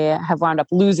I have wound up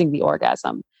losing the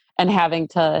orgasm and having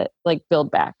to like build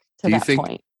back to Do you that think?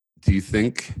 point. Do you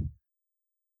think?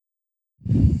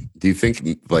 Do you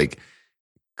think like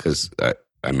because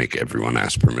I make everyone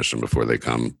ask permission before they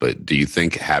come, but do you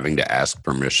think having to ask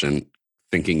permission,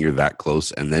 thinking you're that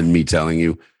close, and then me telling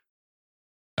you,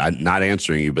 not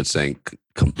answering you, but saying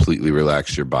completely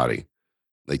relax your body,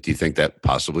 like, do you think that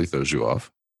possibly throws you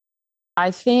off? I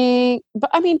think, but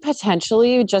I mean,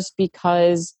 potentially just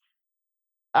because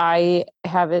I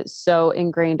have it so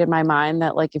ingrained in my mind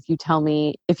that like, if you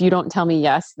don't tell me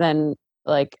yes, then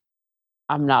like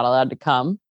I'm not allowed to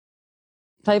come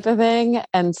type of thing.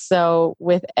 And so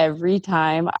with every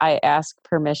time I ask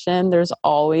permission, there's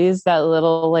always that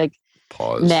little like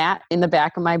Pause. gnat in the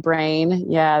back of my brain.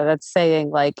 Yeah, that's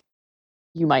saying like,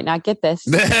 you might not get this.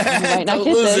 You might not Don't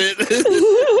get lose this.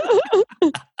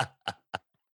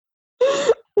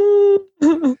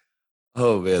 it.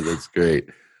 Oh man, that's great.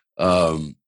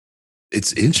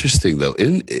 It's interesting though.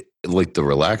 Like the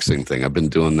relaxing thing, I've been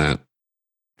doing that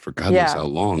for God knows Yeah. how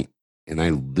long, and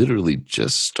I literally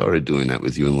just started doing that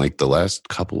with you in like the last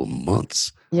couple of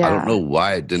months. I don't know Yeah.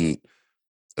 why it didn't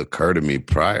occur to me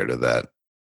prior to that,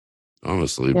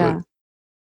 honestly. Yeah.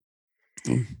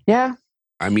 But Yeah.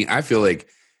 I mean, I feel like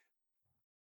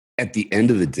at the end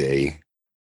of the day,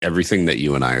 everything that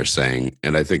you and I are saying,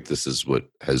 and I think this is what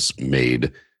has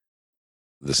made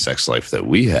the sex life that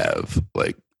we have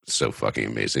like so fucking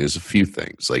amazing, is a few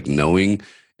things like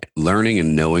learning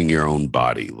and knowing your own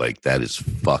body. Like that is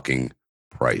fucking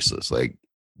priceless. Like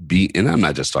and I'm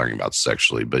not just talking about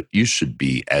sexually, but you should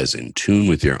be as in tune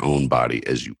with your own body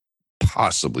as you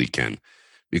possibly can,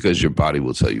 because your body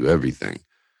will tell you everything.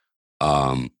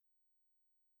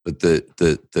 But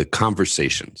the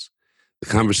conversations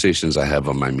I have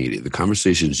on my media, the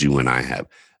conversations you and I have,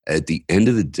 at the end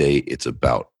of the day, it's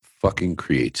about fucking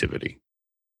creativity.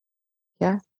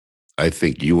 Yeah. I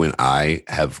think you and I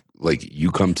have, like,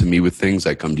 you come to me with things,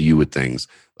 I come to you with things.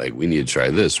 Like, we need to try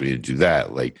this, we need to do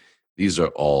that. Like, these are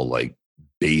all like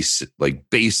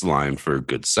baseline for a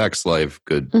good sex life,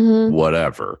 good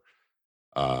whatever.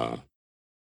 I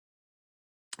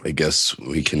guess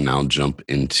we can now jump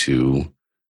into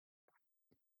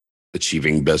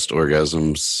achieving best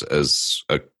orgasms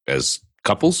as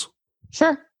couples.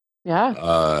 Sure.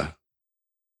 Yeah.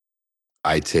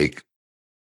 I take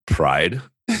pride.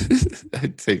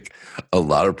 I take a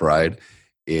lot of pride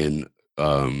in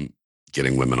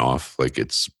getting women off. Like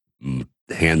it's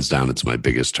hands down, it's my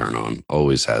biggest turn on.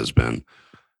 Always has been.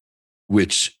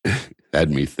 Which had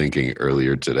me thinking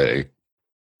earlier today,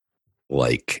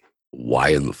 like, why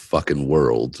in the fucking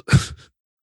world?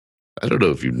 I don't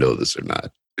know if you know this or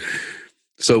not.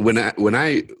 So when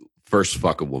I first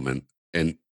fuck a woman,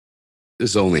 and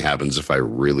this only happens if I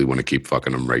really want to keep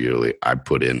fucking them regularly, I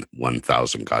put in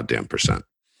 1,000 goddamn %.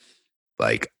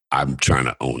 Like I'm trying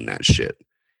to own that shit.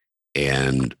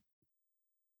 And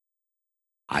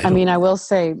I mean, I will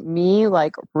say, me,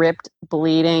 like ripped,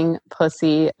 bleeding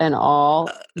pussy and all,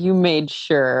 you made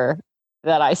sure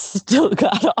that I still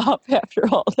got off after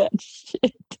all that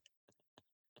shit.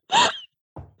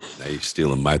 Now you're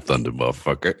stealing my thunder,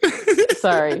 motherfucker.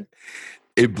 Sorry.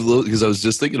 It blows, because I was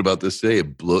just thinking about this today.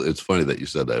 It's funny that you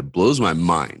said that. It blows my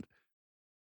mind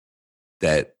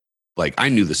that, like, I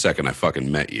knew the second I fucking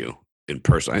met you in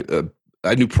person.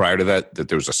 I knew prior to that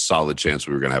there was a solid chance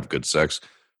we were going to have good sex.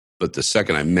 But the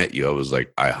second I met you, I was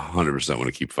like, I 100% want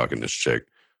to keep fucking this chick.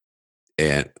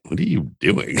 And what are you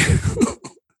doing?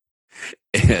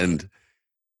 And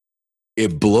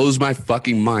it blows my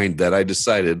fucking mind that I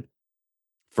decided,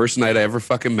 first night I ever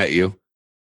fucking met you,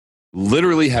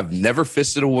 literally have never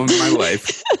fisted a woman in my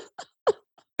life,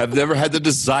 have never had the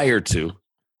desire to,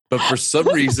 but for some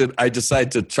reason I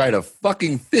decided to try to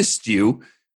fucking fist you,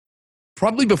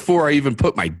 probably before I even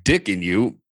put my dick in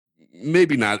you.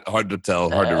 Maybe not, hard to tell,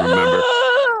 hard to remember.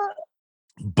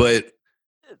 But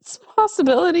it's a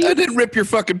possibility. I didn't rip your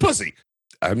fucking pussy.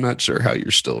 I'm not sure how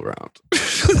you're still around.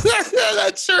 I'm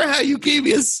not sure how you gave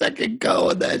me a second go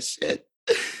on that shit.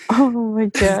 Oh my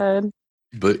God.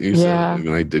 But you said it,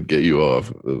 and I did get you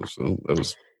off. So that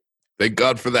was, thank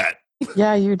God for that.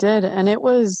 Yeah, you did. And it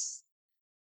was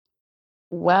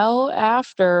well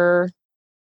after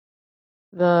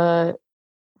the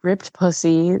ripped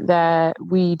pussy that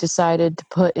we decided to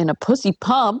put in a pussy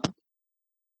pump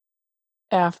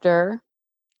after.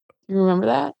 You remember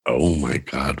that? Oh my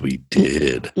God, we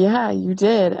did. Yeah, you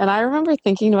did. And I remember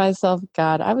thinking to myself,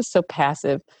 God, I was so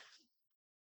passive.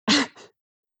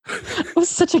 It was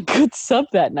such a good sub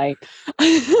that night.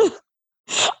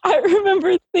 I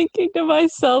remember thinking to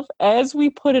myself as we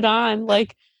put it on,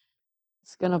 like,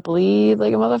 it's gonna bleed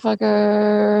like a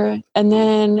motherfucker. And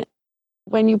then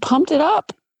when you pumped it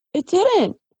up, it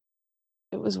didn't.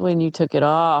 It was when you took it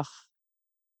off.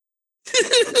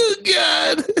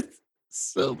 God,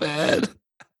 so bad.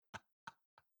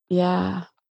 Yeah.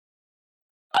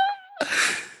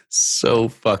 So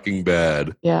fucking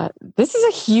bad. Yeah. This is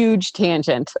a huge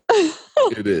tangent.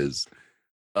 It is.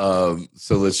 So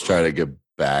let's try to get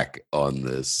back on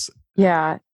this.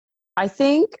 Yeah. I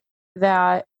think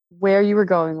that where you were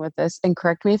going with this, and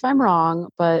correct me if I'm wrong,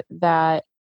 but that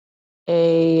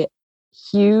a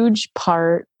huge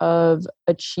part of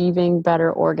achieving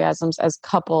better orgasms as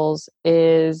couples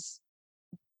is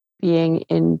being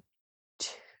in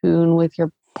tune with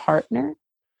your partner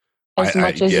as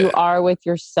much as you are with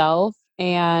yourself.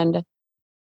 And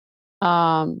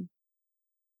sorry,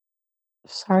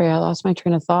 I lost my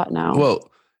train of thought now.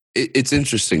 Well, it's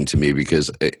interesting to me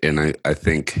because, and I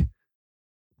think,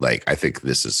 like, I think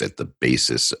this is at the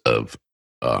basis of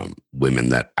women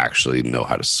that actually know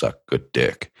how to suck good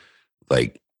dick.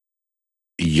 Like,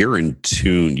 you're in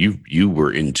tune. You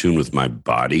were in tune with my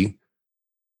body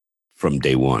from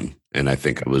day one, and I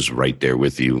think I was right there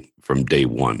with you from day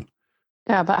one.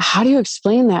 Yeah, but how do you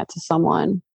explain that to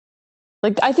someone?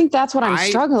 Like, I think that's what I'm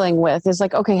struggling with. Is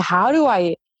like, okay, how do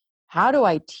I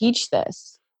teach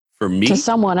this for me to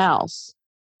someone else?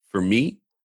 For me,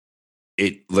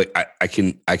 it like I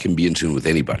can be in tune with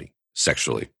anybody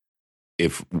sexually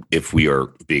if we are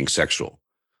being sexual.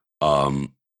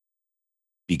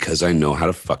 Because I know how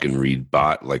to fucking read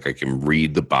like I can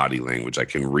read the body language, I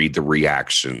can read the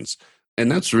reactions. And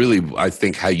that's really, I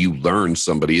think, how you learn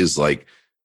somebody is like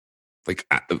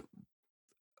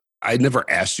I never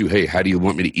asked you, hey, how do you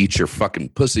want me to eat your fucking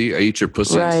pussy? I eat your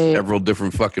pussy in several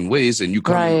different fucking ways, and you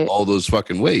come in all those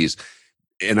fucking ways.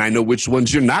 And I know which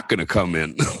ones you're not going to come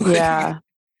in. Yeah.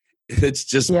 It's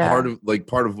just part of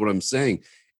what I'm saying.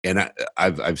 And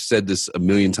I've said this a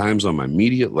million times on my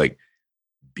media, like,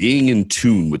 being in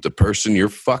tune with the person you're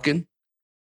fucking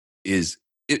is,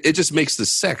 it just makes the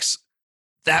sex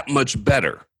that much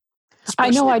better.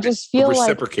 I know. I just feel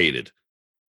reciprocated.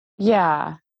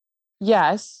 Yeah.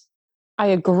 Yes, I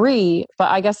agree.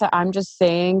 But I guess I'm just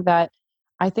saying that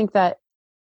I think that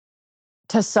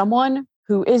to someone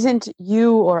who isn't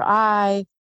you or I,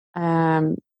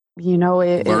 learning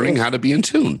how to be in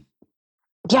tune.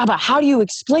 Yeah, but how do you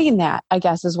explain that? I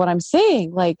guess is what I'm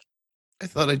saying. Like, I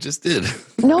thought I just did.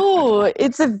 No,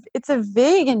 it's a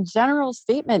vague and general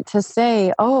statement to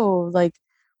say, oh, like,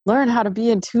 learn how to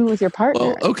be in tune with your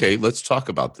partner. Well, okay, let's talk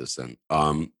about this then.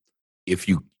 If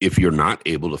you're not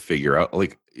able to figure out,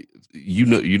 like, you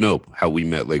know how we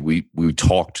met, like we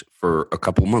talked for a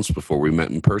couple months before we met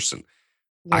in person.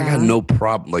 Yeah. I got no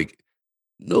problem,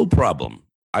 no problem.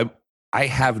 I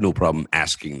have no problem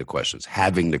asking the questions,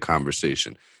 having the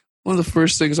conversation. One of the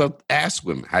first things I'll ask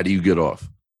them, how do you get off?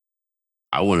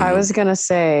 I was going to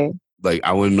say, like,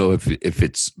 I want to know if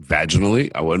it's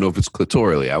vaginally. I want to know if it's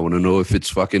clitorally. I want to know if it's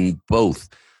fucking both.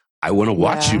 I want to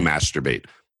watch you masturbate.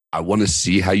 I want to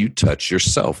see how you touch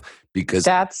yourself, because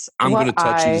I'm going to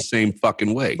touch you the same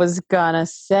fucking way. Was going to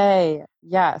say,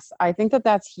 yes. I think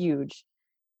that's huge.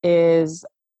 Is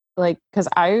like, because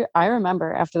I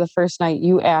remember after the first night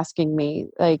you asking me,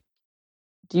 like,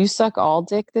 do you suck all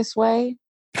dick this way?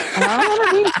 And I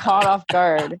remember being caught off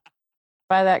guard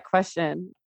by that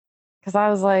question, because I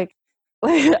was like,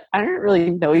 I didn't really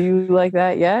know you like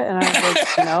that yet. And I was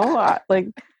like, no,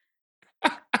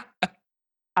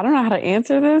 I don't know how to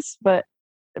answer this, but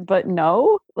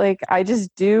no, like, I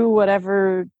just do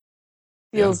whatever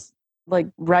feels like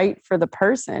right for the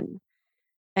person.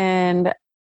 And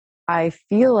I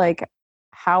feel like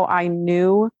how I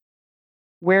knew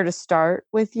where to start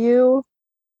with you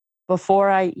before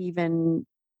I even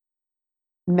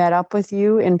met up with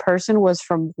you in person was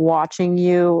from watching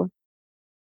you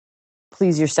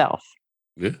please yourself.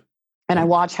 Yeah. And I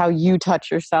watch how you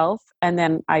touch yourself, and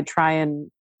then I try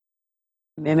and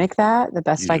mimic that the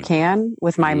best I can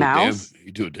with my mouth.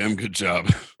 You do a damn good job.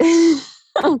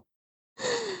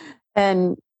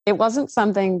 And it wasn't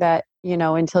something that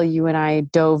until you and I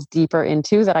dove deeper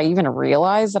into that I even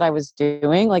realized that I was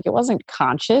doing. Like, it wasn't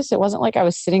conscious. It wasn't like I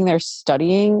was sitting there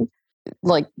studying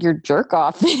like your jerk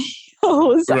off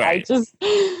videos. Right.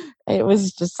 It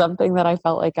was just something that I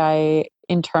felt like I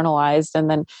internalized. And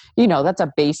then, that's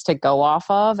a base to go off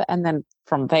of. And then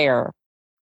from there,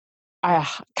 I'm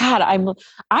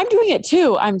doing it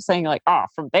too. I'm saying like,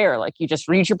 from there, like you just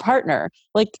read your partner,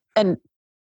 like, and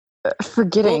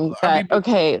forgetting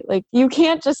okay, like you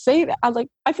can't just say that.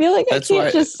 I feel like I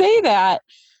can't just say that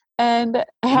and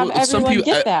have everyone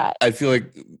get that. I feel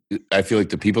like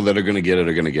the people that are going to get it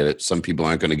are going to get it. Some people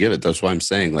aren't going to get it. That's why I'm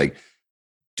saying, like,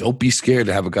 don't be scared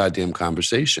to have a goddamn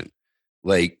conversation.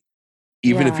 Like,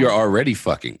 even if you're already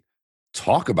fucking,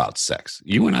 talk about sex.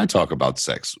 You and I talk about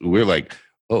sex. We're like,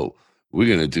 oh, we're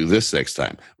going to do this next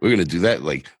time. We're going to do that.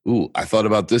 Like, ooh, I thought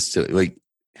about this too. Like,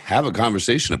 have a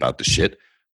conversation about the shit.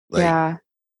 Like,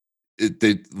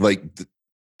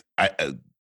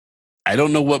 I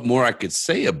don't know what more I could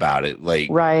say about it. Like,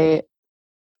 right.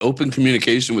 Open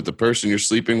communication with the person you're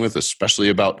sleeping with, especially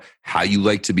about how you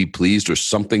like to be pleased or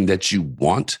something that you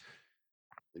want.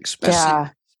 Especially,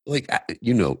 like,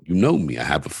 you know me. I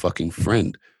have a fucking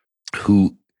friend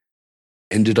who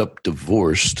ended up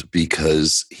divorced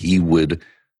because he would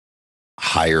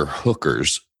hire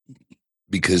hookers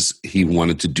because he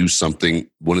wanted to do something,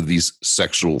 one of these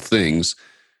sexual things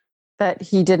that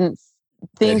he didn't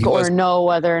think or know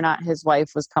whether or not his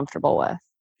wife was comfortable with.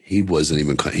 He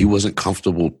wasn't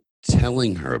comfortable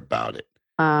telling her about it.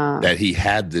 That he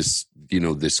had this,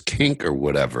 this kink or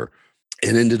whatever,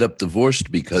 and ended up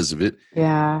divorced because of it.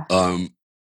 Yeah.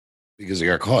 Because he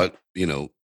got caught,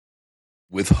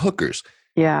 with hookers.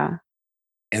 Yeah.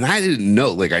 And I didn't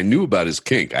know, like, I knew about his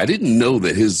kink. I didn't know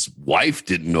that his wife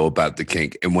didn't know about the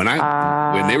kink. And when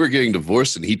they were getting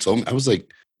divorced and he told me, I was like,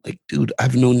 dude,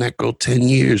 I've known that girl 10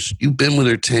 years. You've been with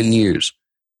her 10 years.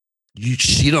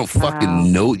 She don't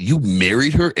fucking know. You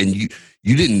married her and you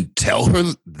didn't tell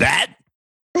her that?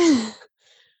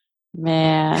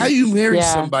 Man. How you marry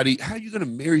somebody? How are you going to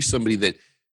marry somebody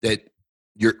that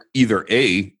you're either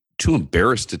A, too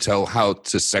embarrassed to tell how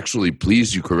to sexually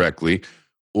please you correctly,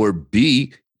 or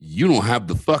B, you don't have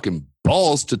the fucking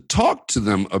balls to talk to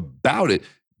them about it?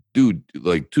 Dude,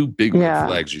 like, two big red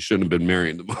flags. You shouldn't have been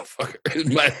marrying the motherfucker,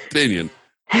 in my opinion.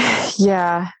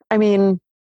 Yeah. I mean,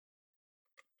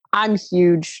 I'm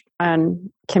huge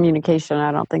on communication.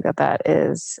 I don't think that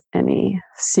is any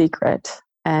secret.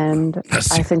 And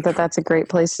I think that that's a great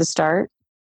place to start.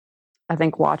 I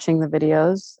think watching the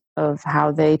videos of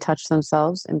how they touch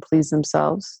themselves and please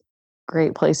themselves,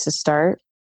 great place to start.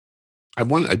 I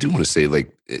do want to say,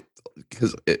 like,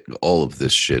 because all of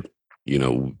this shit,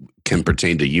 can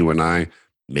pertain to you and I,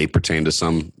 may pertain to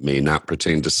some, may not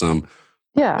pertain to some.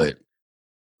 Yeah. But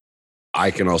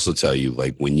I can also tell you,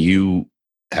 like, when you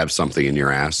have something in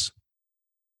your ass,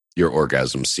 your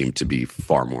orgasms seem to be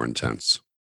far more intense.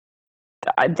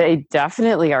 They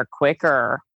definitely are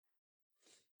quicker.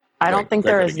 I don't think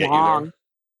they're as long.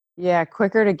 Yeah,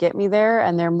 quicker to get me there,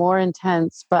 and they're more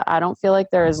intense, but I don't feel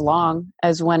like they're as long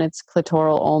as when it's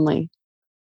clitoral only.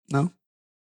 No.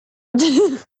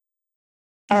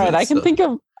 All right, I can think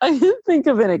of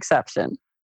an exception.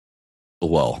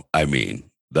 Well, I mean,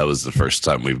 that was the first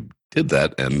time we did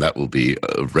that, and that will be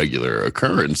a regular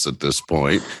occurrence at this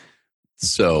point.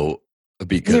 So,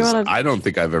 because I don't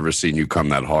think I've ever seen you come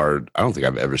that hard. I don't think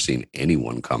I've ever seen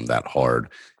anyone come that hard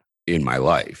in my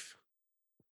life.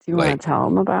 Do you want to tell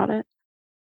them about it?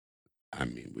 I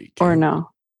mean, we can. Or no?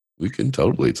 We can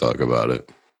totally talk about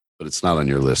it, but it's not on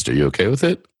your list. Are you okay with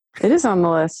it? It is on the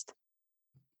list.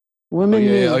 Women.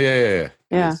 Oh, yeah.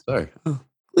 Yeah. Sorry. Oh,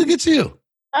 look at you.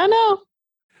 I know.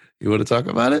 You want to talk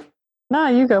about it? No,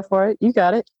 you go for it. You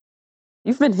got it.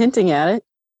 You've been hinting at it.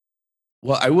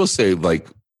 Well, I will say, like,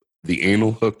 the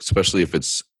anal hook, especially if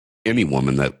it's any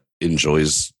woman that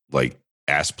enjoys, like,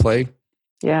 ass play.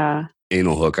 Yeah.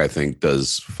 Anal hook, I think,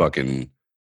 does fucking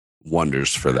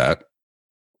wonders for that.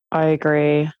 I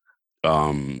agree.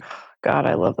 God,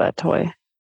 I love that toy.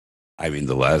 I mean,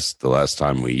 the last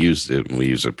time we used it, and we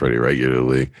use it pretty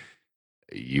regularly,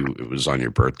 it was on your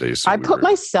birthday. So I put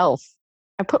myself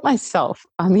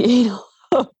on the anal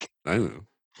hook. I know.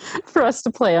 For us to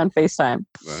play on FaceTime.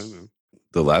 I know.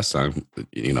 The last time,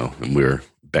 and we were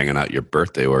banging out your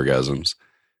birthday orgasms.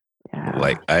 Yeah.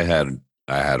 Like, I had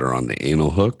her on the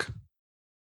anal hook.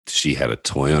 She had a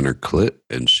toy on her clit,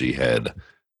 and she had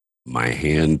my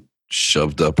hand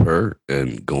shoved up her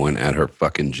and going at her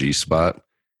fucking G-spot.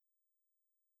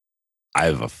 I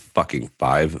have a fucking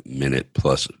 5-minute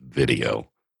plus video,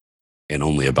 and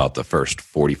only about the first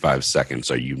 45 seconds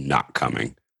are you not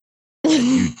coming. and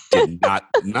you did not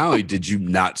only did you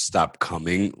not stop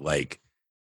coming, like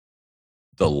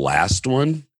the last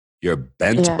one, you're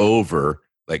bent over,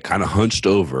 like kind of hunched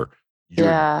over.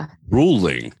 You're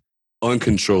drooling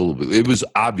uncontrollably. It was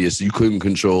obvious you couldn't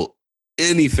control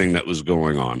anything that was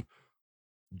going on.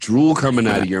 Drool coming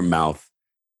out of your mouth.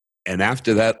 And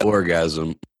after that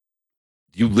orgasm,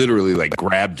 you literally like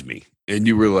grabbed me and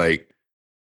you were like,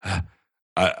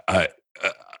 I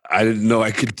didn't know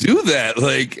I could do that.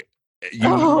 Like,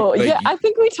 I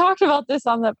think we talked about this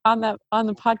on the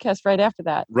podcast right after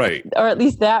that. Right. Or at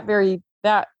least that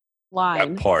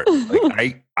line. That part.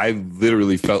 Like I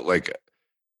literally felt like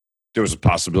there was a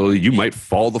possibility you might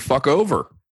fall the fuck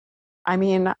over. I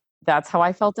mean, that's how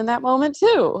I felt in that moment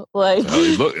too. Like,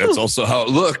 that's also how it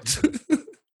looked.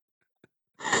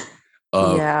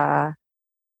 Yeah,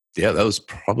 that was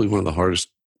probably one of the hardest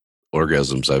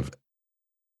orgasms I've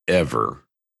ever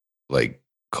like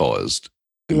caused.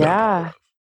 Yeah.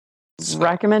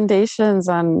 Recommendations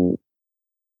on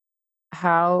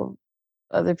how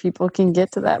other people can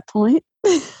get to that point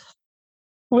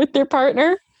with their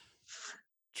partner?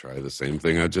 Try the same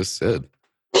thing I just said.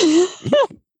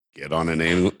 Get on an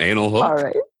anal hook. All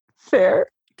right. Fair.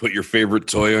 Put your favorite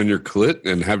toy on your clit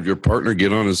and have your partner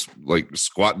get on his, like,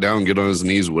 squat down, get on his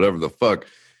knees, whatever the fuck,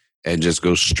 and just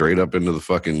go straight up into the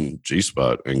fucking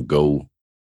G-spot and go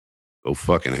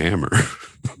fucking hammer.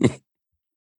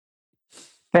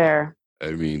 Fair.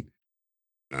 I mean,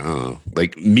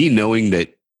 like me knowing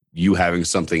that you having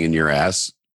something in your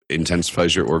ass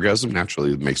intensifies your orgasm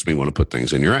naturally makes me want to put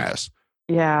things in your ass.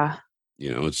 Yeah.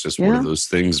 You know, it's just one of those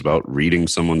things about reading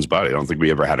someone's body. I don't think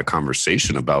we ever had a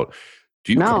conversation about,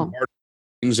 do you put hard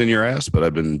things in your ass? But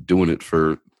I've been doing it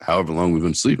for however long we've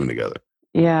been sleeping together.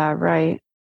 Yeah, right.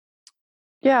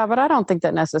 Yeah, but I don't think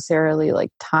that necessarily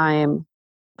like time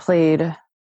played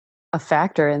a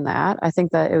factor in that. I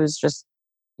think that it was just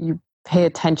you pay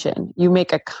attention. You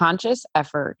make a conscious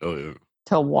effort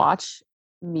to watch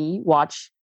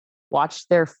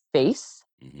their face,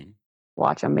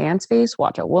 watch a man's face,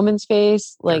 watch a woman's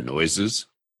face, like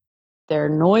their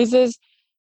noises.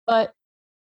 But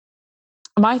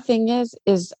my thing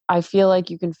is I feel like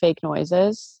you can fake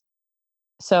noises.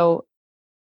 So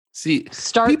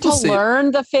start to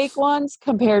learn the fake ones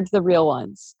compared to the real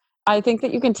ones. I think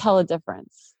that you can tell a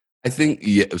difference. I think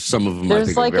some of them I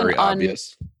think are very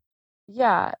obvious.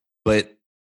 Yeah. But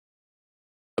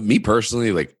me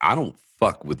personally, like, I don't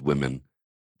fuck with women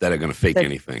that are going to fake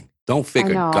anything. Don't fake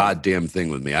a goddamn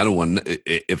thing with me. I don't want,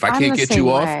 if I can't get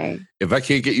you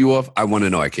off, I want to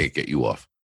know I can't get you off.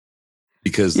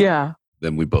 Because then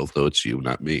we both know it's you,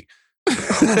 not me.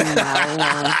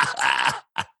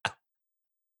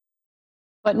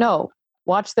 But no,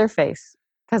 watch their face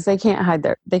because they can't hide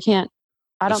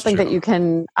I don't think that you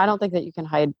can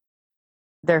hide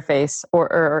their face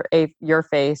or your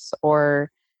face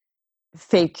or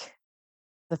fake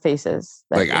the faces.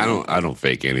 Like I don't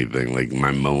fake anything. Like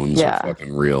my moans are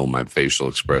fucking real. My facial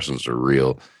expressions are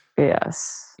real.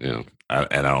 Yes. You know,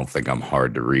 and I don't think I'm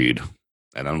hard to read.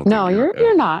 And I don't. No,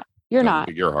 you're not. You're not.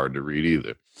 Think you're hard to read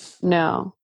either.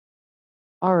 No.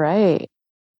 All right.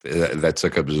 That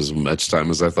took up as much time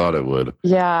as I thought it would.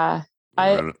 Yeah.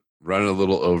 Running a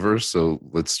little over, so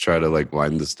let's try to like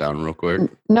wind this down real quick.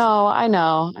 No, I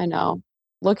know.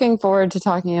 Looking forward to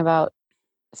talking about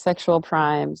sexual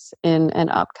primes in an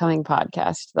upcoming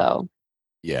podcast, though.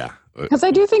 Yeah. Because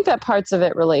I do think that parts of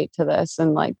it relate to this,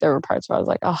 and like there were parts where I was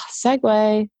like, "Oh,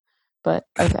 segue," but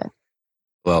okay.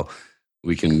 Well,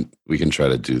 we can try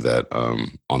to do that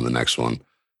on the next one.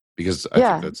 Because I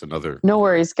think that's another. No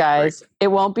worries, guys. It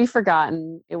won't be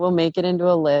forgotten. It will make it into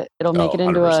a lit. It'll make it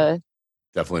into 100%.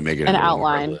 Definitely make it an into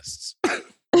outline. Lists.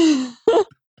 All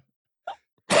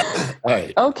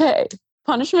right. Okay.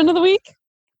 Punishment of the week.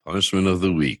 Punishment of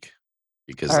the week,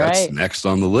 because that's next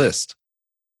on the list.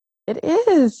 It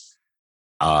is.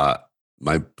 My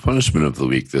punishment of the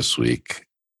week this week.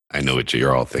 I know what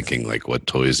you're all thinking. Like, what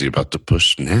toy is he about to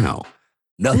push now?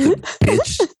 Nothing,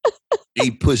 bitch.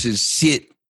 Ain't pushing shit.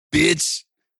 Bitch,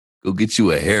 go get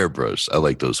you a hairbrush. I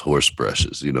like those horse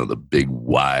brushes, you know, the big,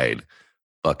 wide,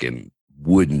 fucking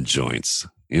wooden joints.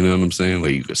 You know what I'm saying?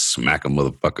 Like you could smack a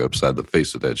motherfucker upside the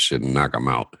face with that shit and knock him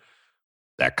out.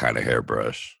 That kind of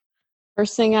hairbrush.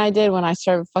 First thing I did when I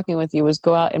started fucking with you was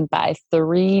go out and buy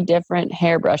 3 different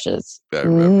hairbrushes.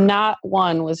 Not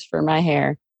one was for my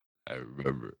hair. I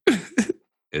remember.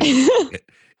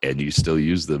 And you still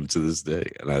use them to this day.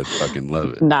 And I fucking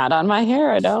love it. Not on my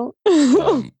hair, I don't.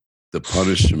 The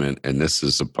punishment, and this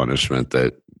is a punishment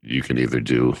that you can either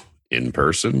do in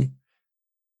person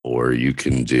or you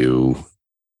can do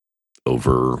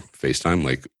over FaceTime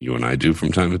like you and I do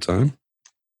from time to time.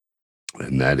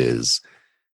 And that is,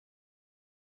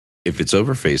 if it's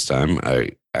over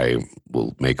FaceTime, I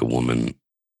will make a woman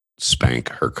spank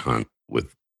her cunt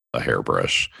with a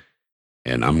hairbrush.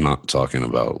 And I'm not talking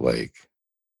about like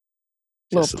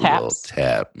Little just a little taps.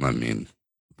 tap. I mean,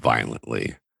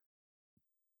 violently.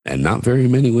 And not very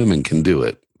many women can do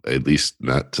it, at least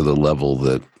not to the level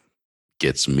that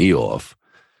gets me off.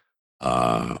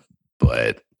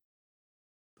 But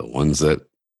the ones that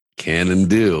can and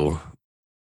do,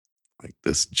 like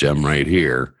this gem right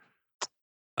here,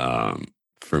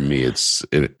 for me, it's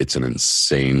an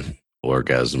insane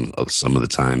orgasm. Of some of the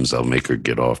times I'll make her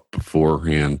get off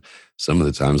beforehand. Some of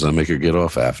the times I'll make her get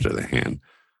off after the hand.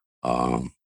 I'll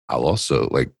also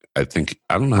I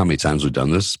don't know how many times we've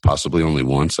done this. Possibly only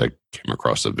once. I came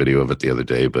across a video of it the other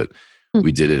day, but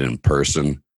we did it in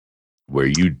person where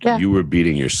you were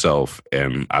beating yourself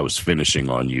and I was finishing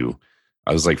on you.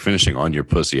 I was like finishing on your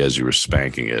pussy as you were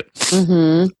spanking it,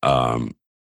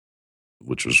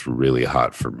 which was really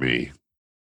hot for me.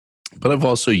 But I've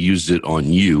also used it on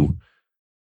you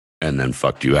and then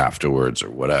fucked you afterwards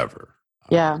or whatever.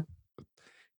 Yeah.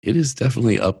 It is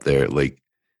definitely up there. Like,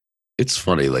 it's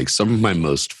funny. Like, some of my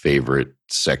most favorite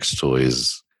sex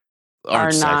toys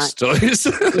aren't sex toys.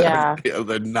 Yeah.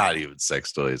 They're not even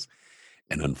sex toys.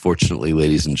 And unfortunately,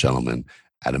 ladies and gentlemen,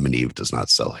 Adam and Eve does not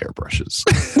sell hairbrushes.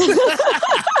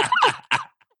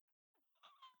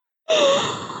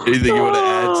 Anything you want to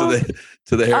add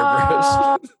to the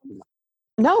hairbrush?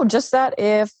 No, just that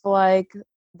if like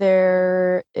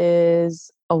there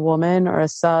is a woman or a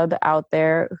sub out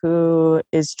there who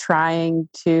is trying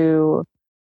to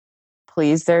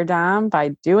please their dom by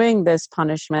doing this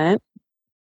punishment,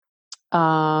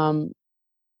 like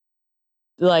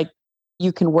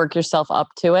you can work yourself up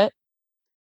to it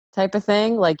type of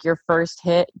thing. Like your first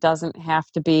hit doesn't have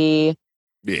to be,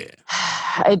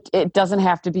 it doesn't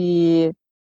have to be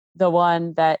the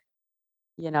one that,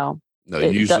 No,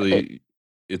 usually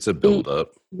it's a build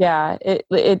up. Yeah, it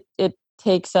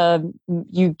takes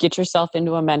you get yourself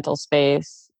into a mental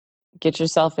space, get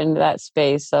yourself into that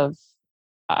space of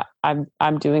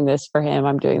I'm doing this for him,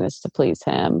 I'm doing this to please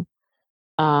him,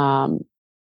 and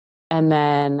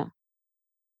then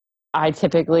I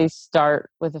typically start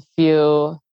with a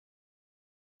few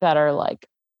that are like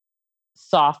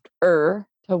softer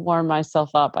to warm myself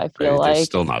up. I feel like they're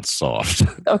still not soft.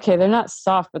 Okay, they're not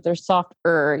soft, but they're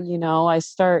softer. I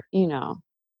start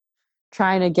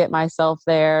trying to get myself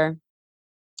there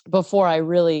before I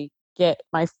really get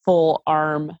my full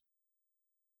arm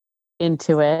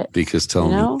into it. Because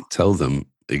tell them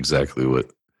exactly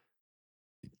what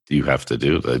you have to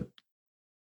do that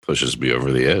pushes me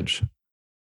over the edge.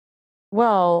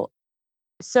 Well,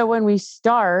 so when we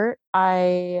start,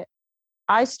 I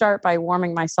start by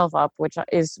warming myself up, which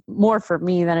is more for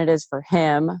me than it is for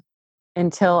him,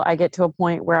 until I get to a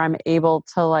point where I'm able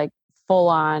to like full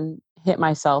on hit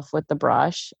myself with the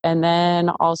brush. And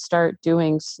then I'll start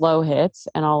doing slow hits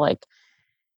and I'll like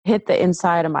hit the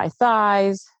inside of my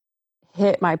thighs,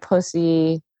 hit my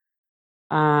pussy,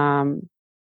 but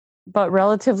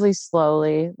relatively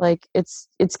slowly. Like it's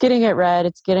getting it red,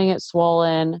 it's getting it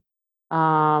swollen.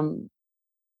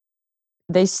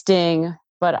 They sting,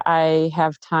 but I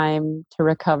have time to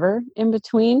recover in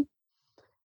between.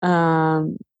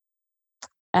 And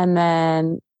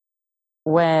then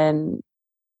when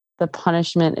the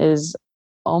punishment is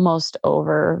almost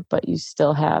over, but you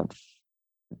still have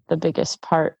the biggest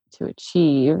part to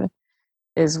achieve,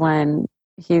 is when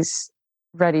he's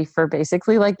ready for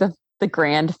basically like the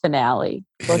grand finale.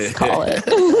 Let's call it.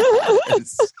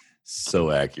 It's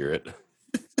so accurate.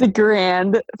 The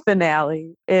grand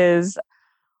finale is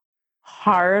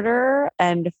harder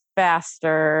and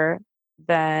faster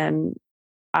than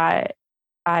I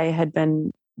had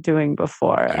been doing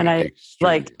before. And I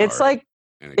like it's like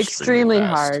extremely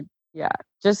hard. Yeah.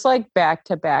 Just like back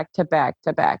to back to back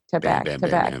to back to back to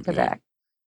back to back.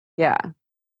 Yeah.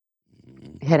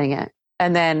 Hitting it.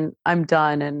 And then I'm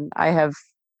done and I have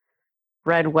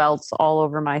red welts all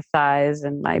over my thighs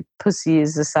and my pussy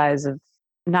is the size of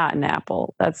not an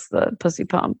apple. That's the pussy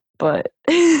pump, but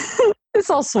it's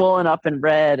all swollen up and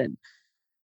red. And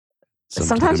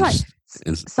sometimes my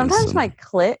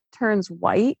clit turns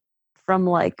white from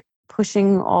like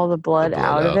pushing all the blood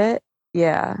out of it.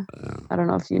 Yeah. I don't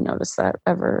know if you noticed that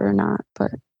ever or not,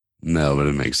 but no, but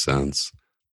it makes sense.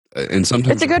 And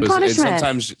sometimes it's a good punishment.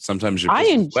 Sometimes your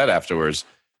pussy's wet afterwards.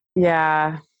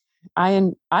 Yeah.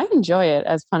 I enjoy it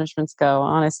as punishments go,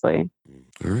 honestly.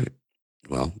 All right.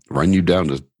 Well, run you down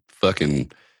to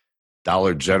fucking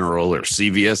Dollar General or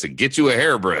CVS and get you a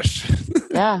hairbrush.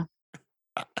 Yeah.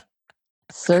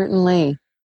 Certainly.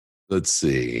 Let's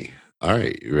see. All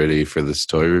right, you ready for this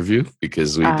toy review?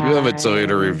 Because we do have a toy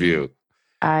to review.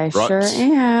 I sure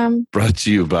am. Brought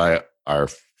to you by our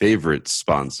favorite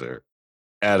sponsor,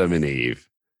 Adam and Eve.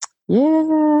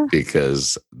 Yeah.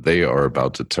 Because they are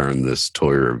about to turn this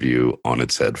toy review on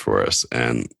its head for us.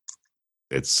 And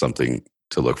it's something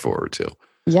to look forward to.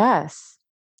 Yes.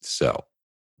 So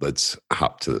let's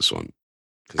hop to this one.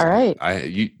 All right.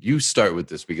 You start with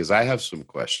this because I have some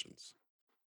questions.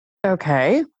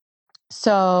 Okay.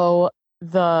 So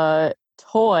the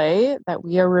toy that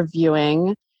we are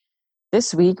reviewing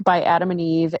this week by Adam and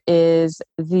Eve is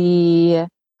the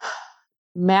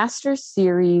Master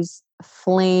Series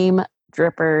Flame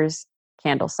Drippers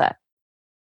candle set.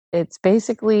 It's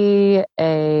basically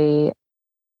a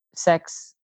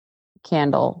sex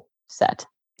candle set.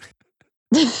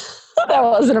 That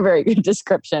wasn't a very good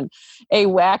description. A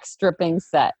wax dripping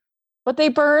set. But they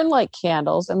burn like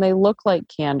candles and they look like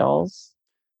candles.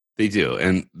 They do.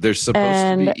 And they're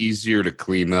supposed to be easier to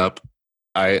clean up.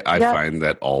 I find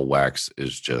that all wax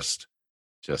is just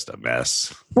a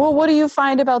mess. Well, what do you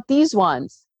find about these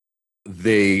ones?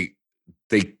 They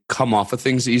come off of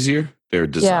things easier. They're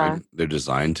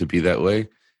designed to be that way.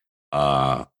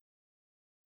 But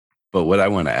what I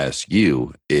want to ask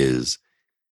you is,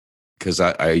 because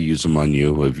I use them on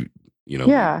you. Have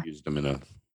used them in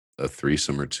a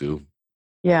threesome or two?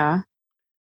 Yeah.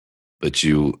 But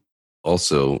you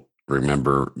also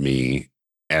remember me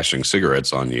ashing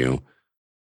cigarettes on you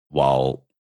while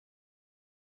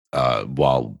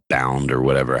bound or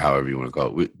whatever, however you want to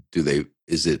call it.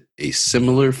 Is it a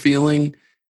similar feeling?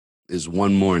 Is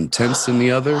one more intense than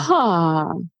the other?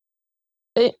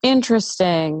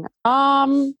 Interesting.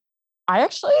 I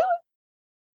actually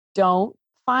don't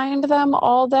find them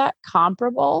all that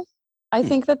comparable. I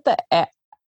think that the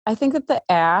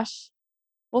ash,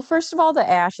 well, first of all, the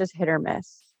ash is hit or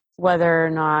miss, whether or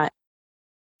not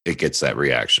it gets that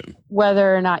reaction.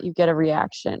 Whether or not you get a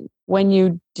reaction. When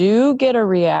you do get a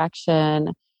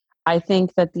reaction, I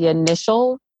think that the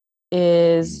initial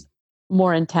is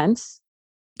more intense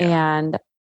and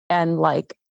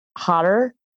like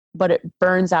hotter, but it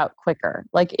burns out quicker.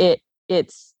 Like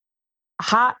it's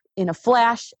hot in a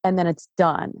flash and then it's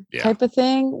done type of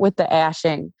thing with the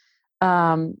ashing.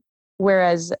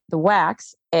 Whereas the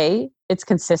wax, it's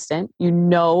consistent. You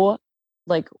know,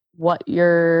 like what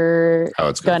you're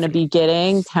going to be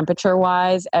getting temperature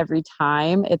wise every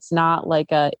time. It's not like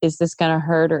is this going to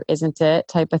hurt or isn't it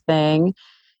type of thing.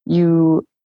 You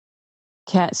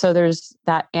can't. So there's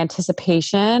that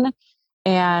anticipation.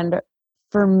 And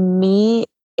for me,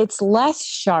 it's less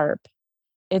sharp.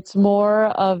 It's more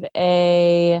of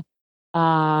a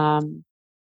kind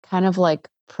of like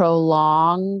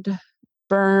prolonged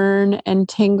burn and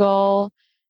tingle,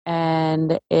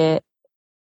 and it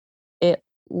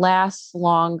lasts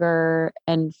longer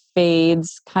and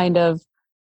fades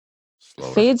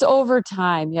fades over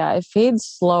time. Yeah, it fades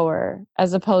slower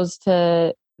as opposed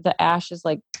to the ash is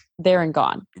like there and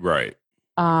gone. Right.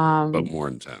 But more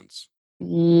intense.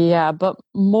 Yeah, but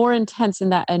more intense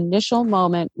in that initial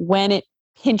moment when it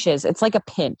pinches. It's like a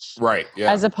pinch. Right.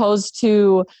 Yeah. As opposed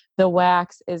to the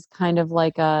wax is kind of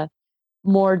like a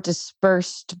more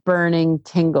dispersed burning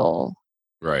tingle.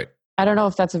 Right. I don't know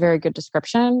if that's a very good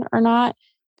description or not.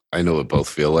 I know what both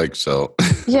feel like, so.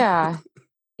 Yeah.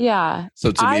 Yeah.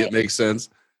 So to me, it makes sense.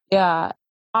 Yeah.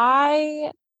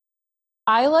 I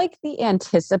like the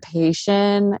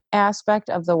anticipation aspect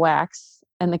of the wax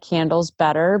and the candles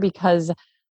better because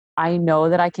I know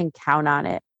that I can count on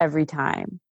it every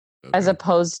time. Okay. As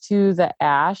opposed to the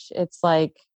ash, it's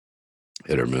like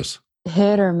hit or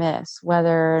miss,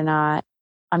 whether or not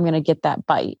I'm going to get that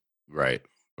bite. Right.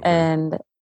 Okay. And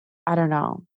I don't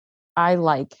know. I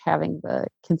like having the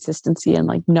consistency and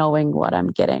like knowing what I'm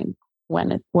getting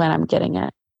when I'm getting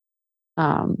it.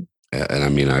 And I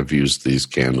mean, I've used these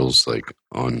candles like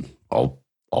on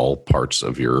all parts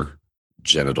of your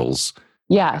genitals.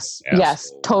 Yes.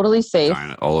 Yes. Totally safe.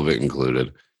 All of it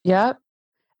included. Yep.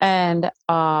 And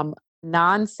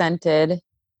non-scented,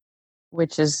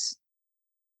 which is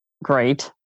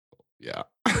great. Yeah.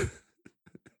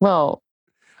 Well,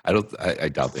 I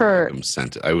doubt they make them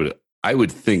scented. I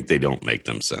would think they don't make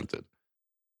them scented.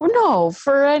 Well, no,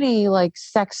 for any like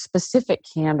sex specific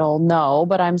candle, no.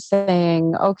 But I'm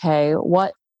saying, okay,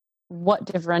 what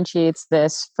differentiates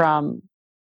this from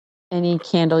any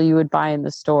candle you would buy in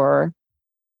the store?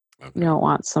 Okay. You don't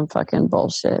want some fucking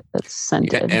bullshit that's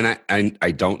scented. Yeah, and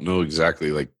I don't know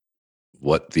exactly like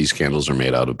what these candles are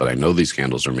made out of, but I know these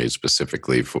candles are made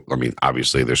specifically for, I mean,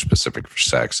 obviously they're specific for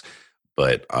sex,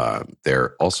 but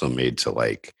they're also made to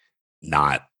like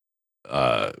not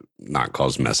not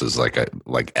cause messes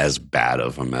like as bad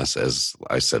of a mess as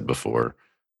I said before.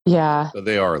 Yeah. But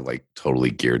they are like totally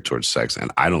geared towards sex,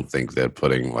 and I don't think that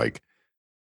putting like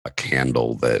a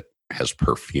candle that has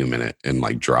perfume in it and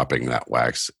like dropping that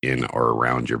wax in or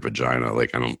around your vagina,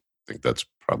 like I don't think that's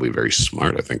probably very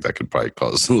smart. I think that could probably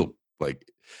cause like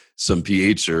some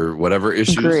pH or whatever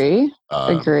issues.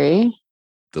 Agree.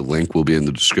 The link will be in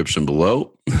the description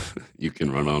below. You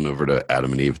can run on over to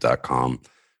adamandeve.com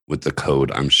with the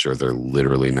code. I'm sure they're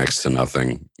literally next to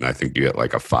nothing. I think you get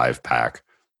like a 5-pack.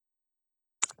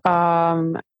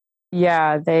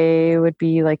 Yeah, they would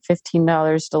be like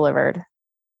 $15 delivered.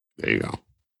 There you go.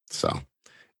 So,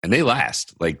 and they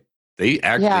last. Like they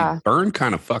actually burn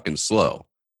kind of fucking slow.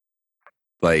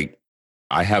 Like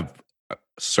I have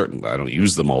I don't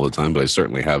use them all the time, but I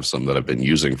certainly have some that I've been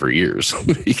using for years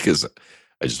because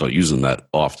I just don't use them that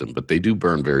often, but they do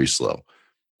burn very slow.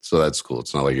 So that's cool.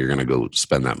 It's not like you're going to go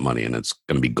spend that money and it's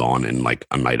going to be gone in like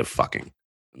a night of fucking.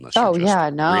 Unless you're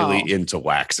just really into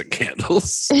wax and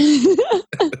candles.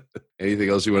 Anything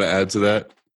else you want to add to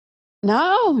that?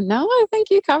 No, I think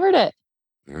you covered it.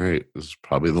 All right. This is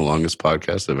probably the longest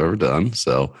podcast I've ever done.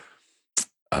 So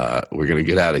we're going to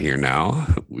get out of here now.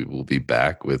 We will be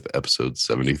back with episode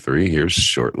 73 here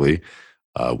shortly.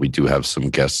 We do have some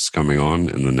guests coming on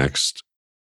in the next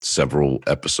several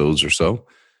episodes or so.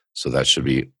 So that should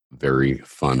be very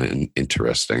fun and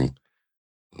interesting.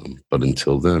 But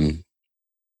until then,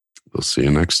 we'll see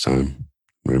you next time.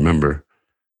 Remember,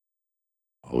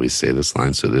 always say this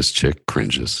line so this chick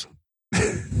cringes.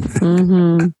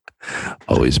 Mm-hmm.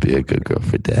 Always be a good girl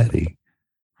for daddy.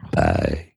 Bye.